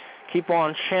 and keep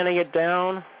on chanting it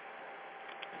down.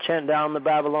 Chant down the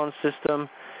Babylon system,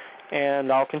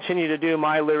 and I'll continue to do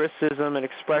my lyricism and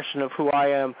expression of who I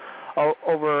am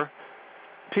over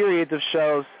periods of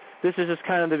shows. This is just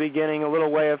kind of the beginning, a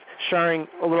little way of sharing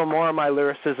a little more of my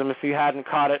lyricism if you hadn't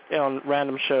caught it on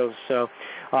random shows. So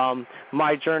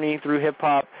my journey through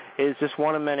hip-hop is just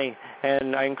one of many,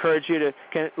 and I encourage you to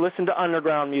listen to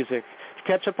underground music.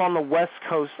 Catch up on the West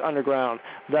Coast underground.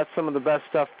 That's some of the best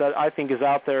stuff that I think is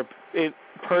out there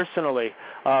personally.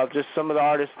 Just some of the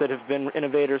artists that have been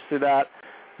innovators through that.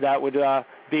 That would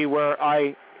be where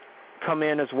I come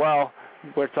in as well,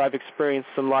 where I've experienced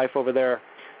some life over there.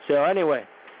 So anyway,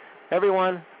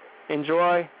 everyone,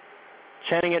 enjoy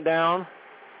chanting it down.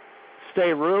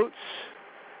 Stay roots.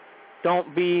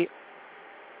 Don't be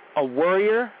a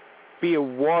worrier. Be a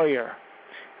warrior.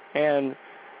 And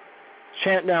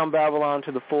chant down Babylon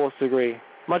to the fullest degree.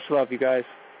 Much love, you guys.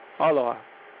 Aloha.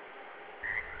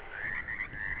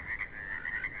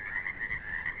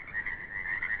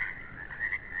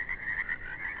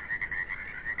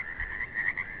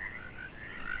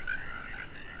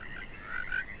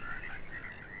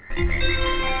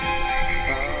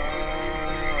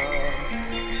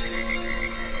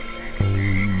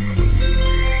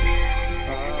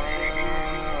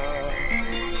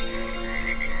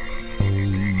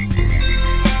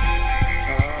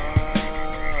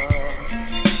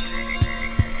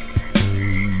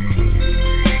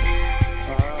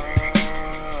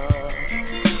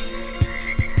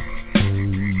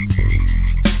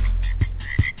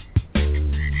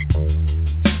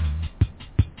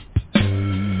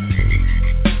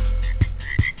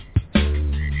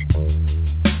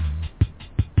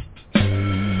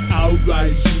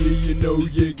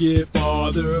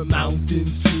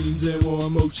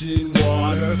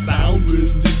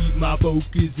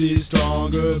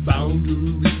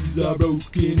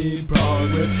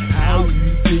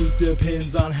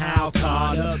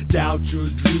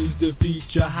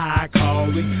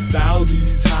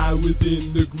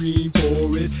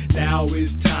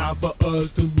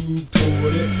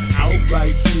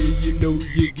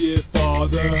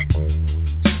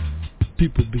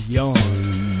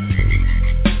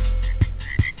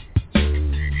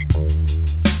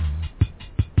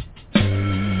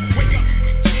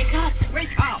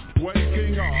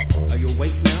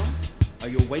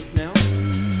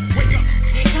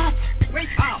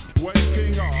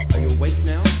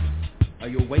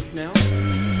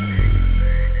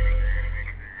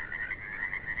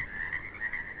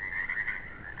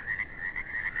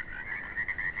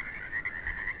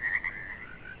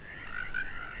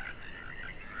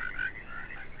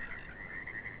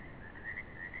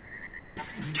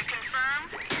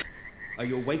 Are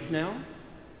you awake now?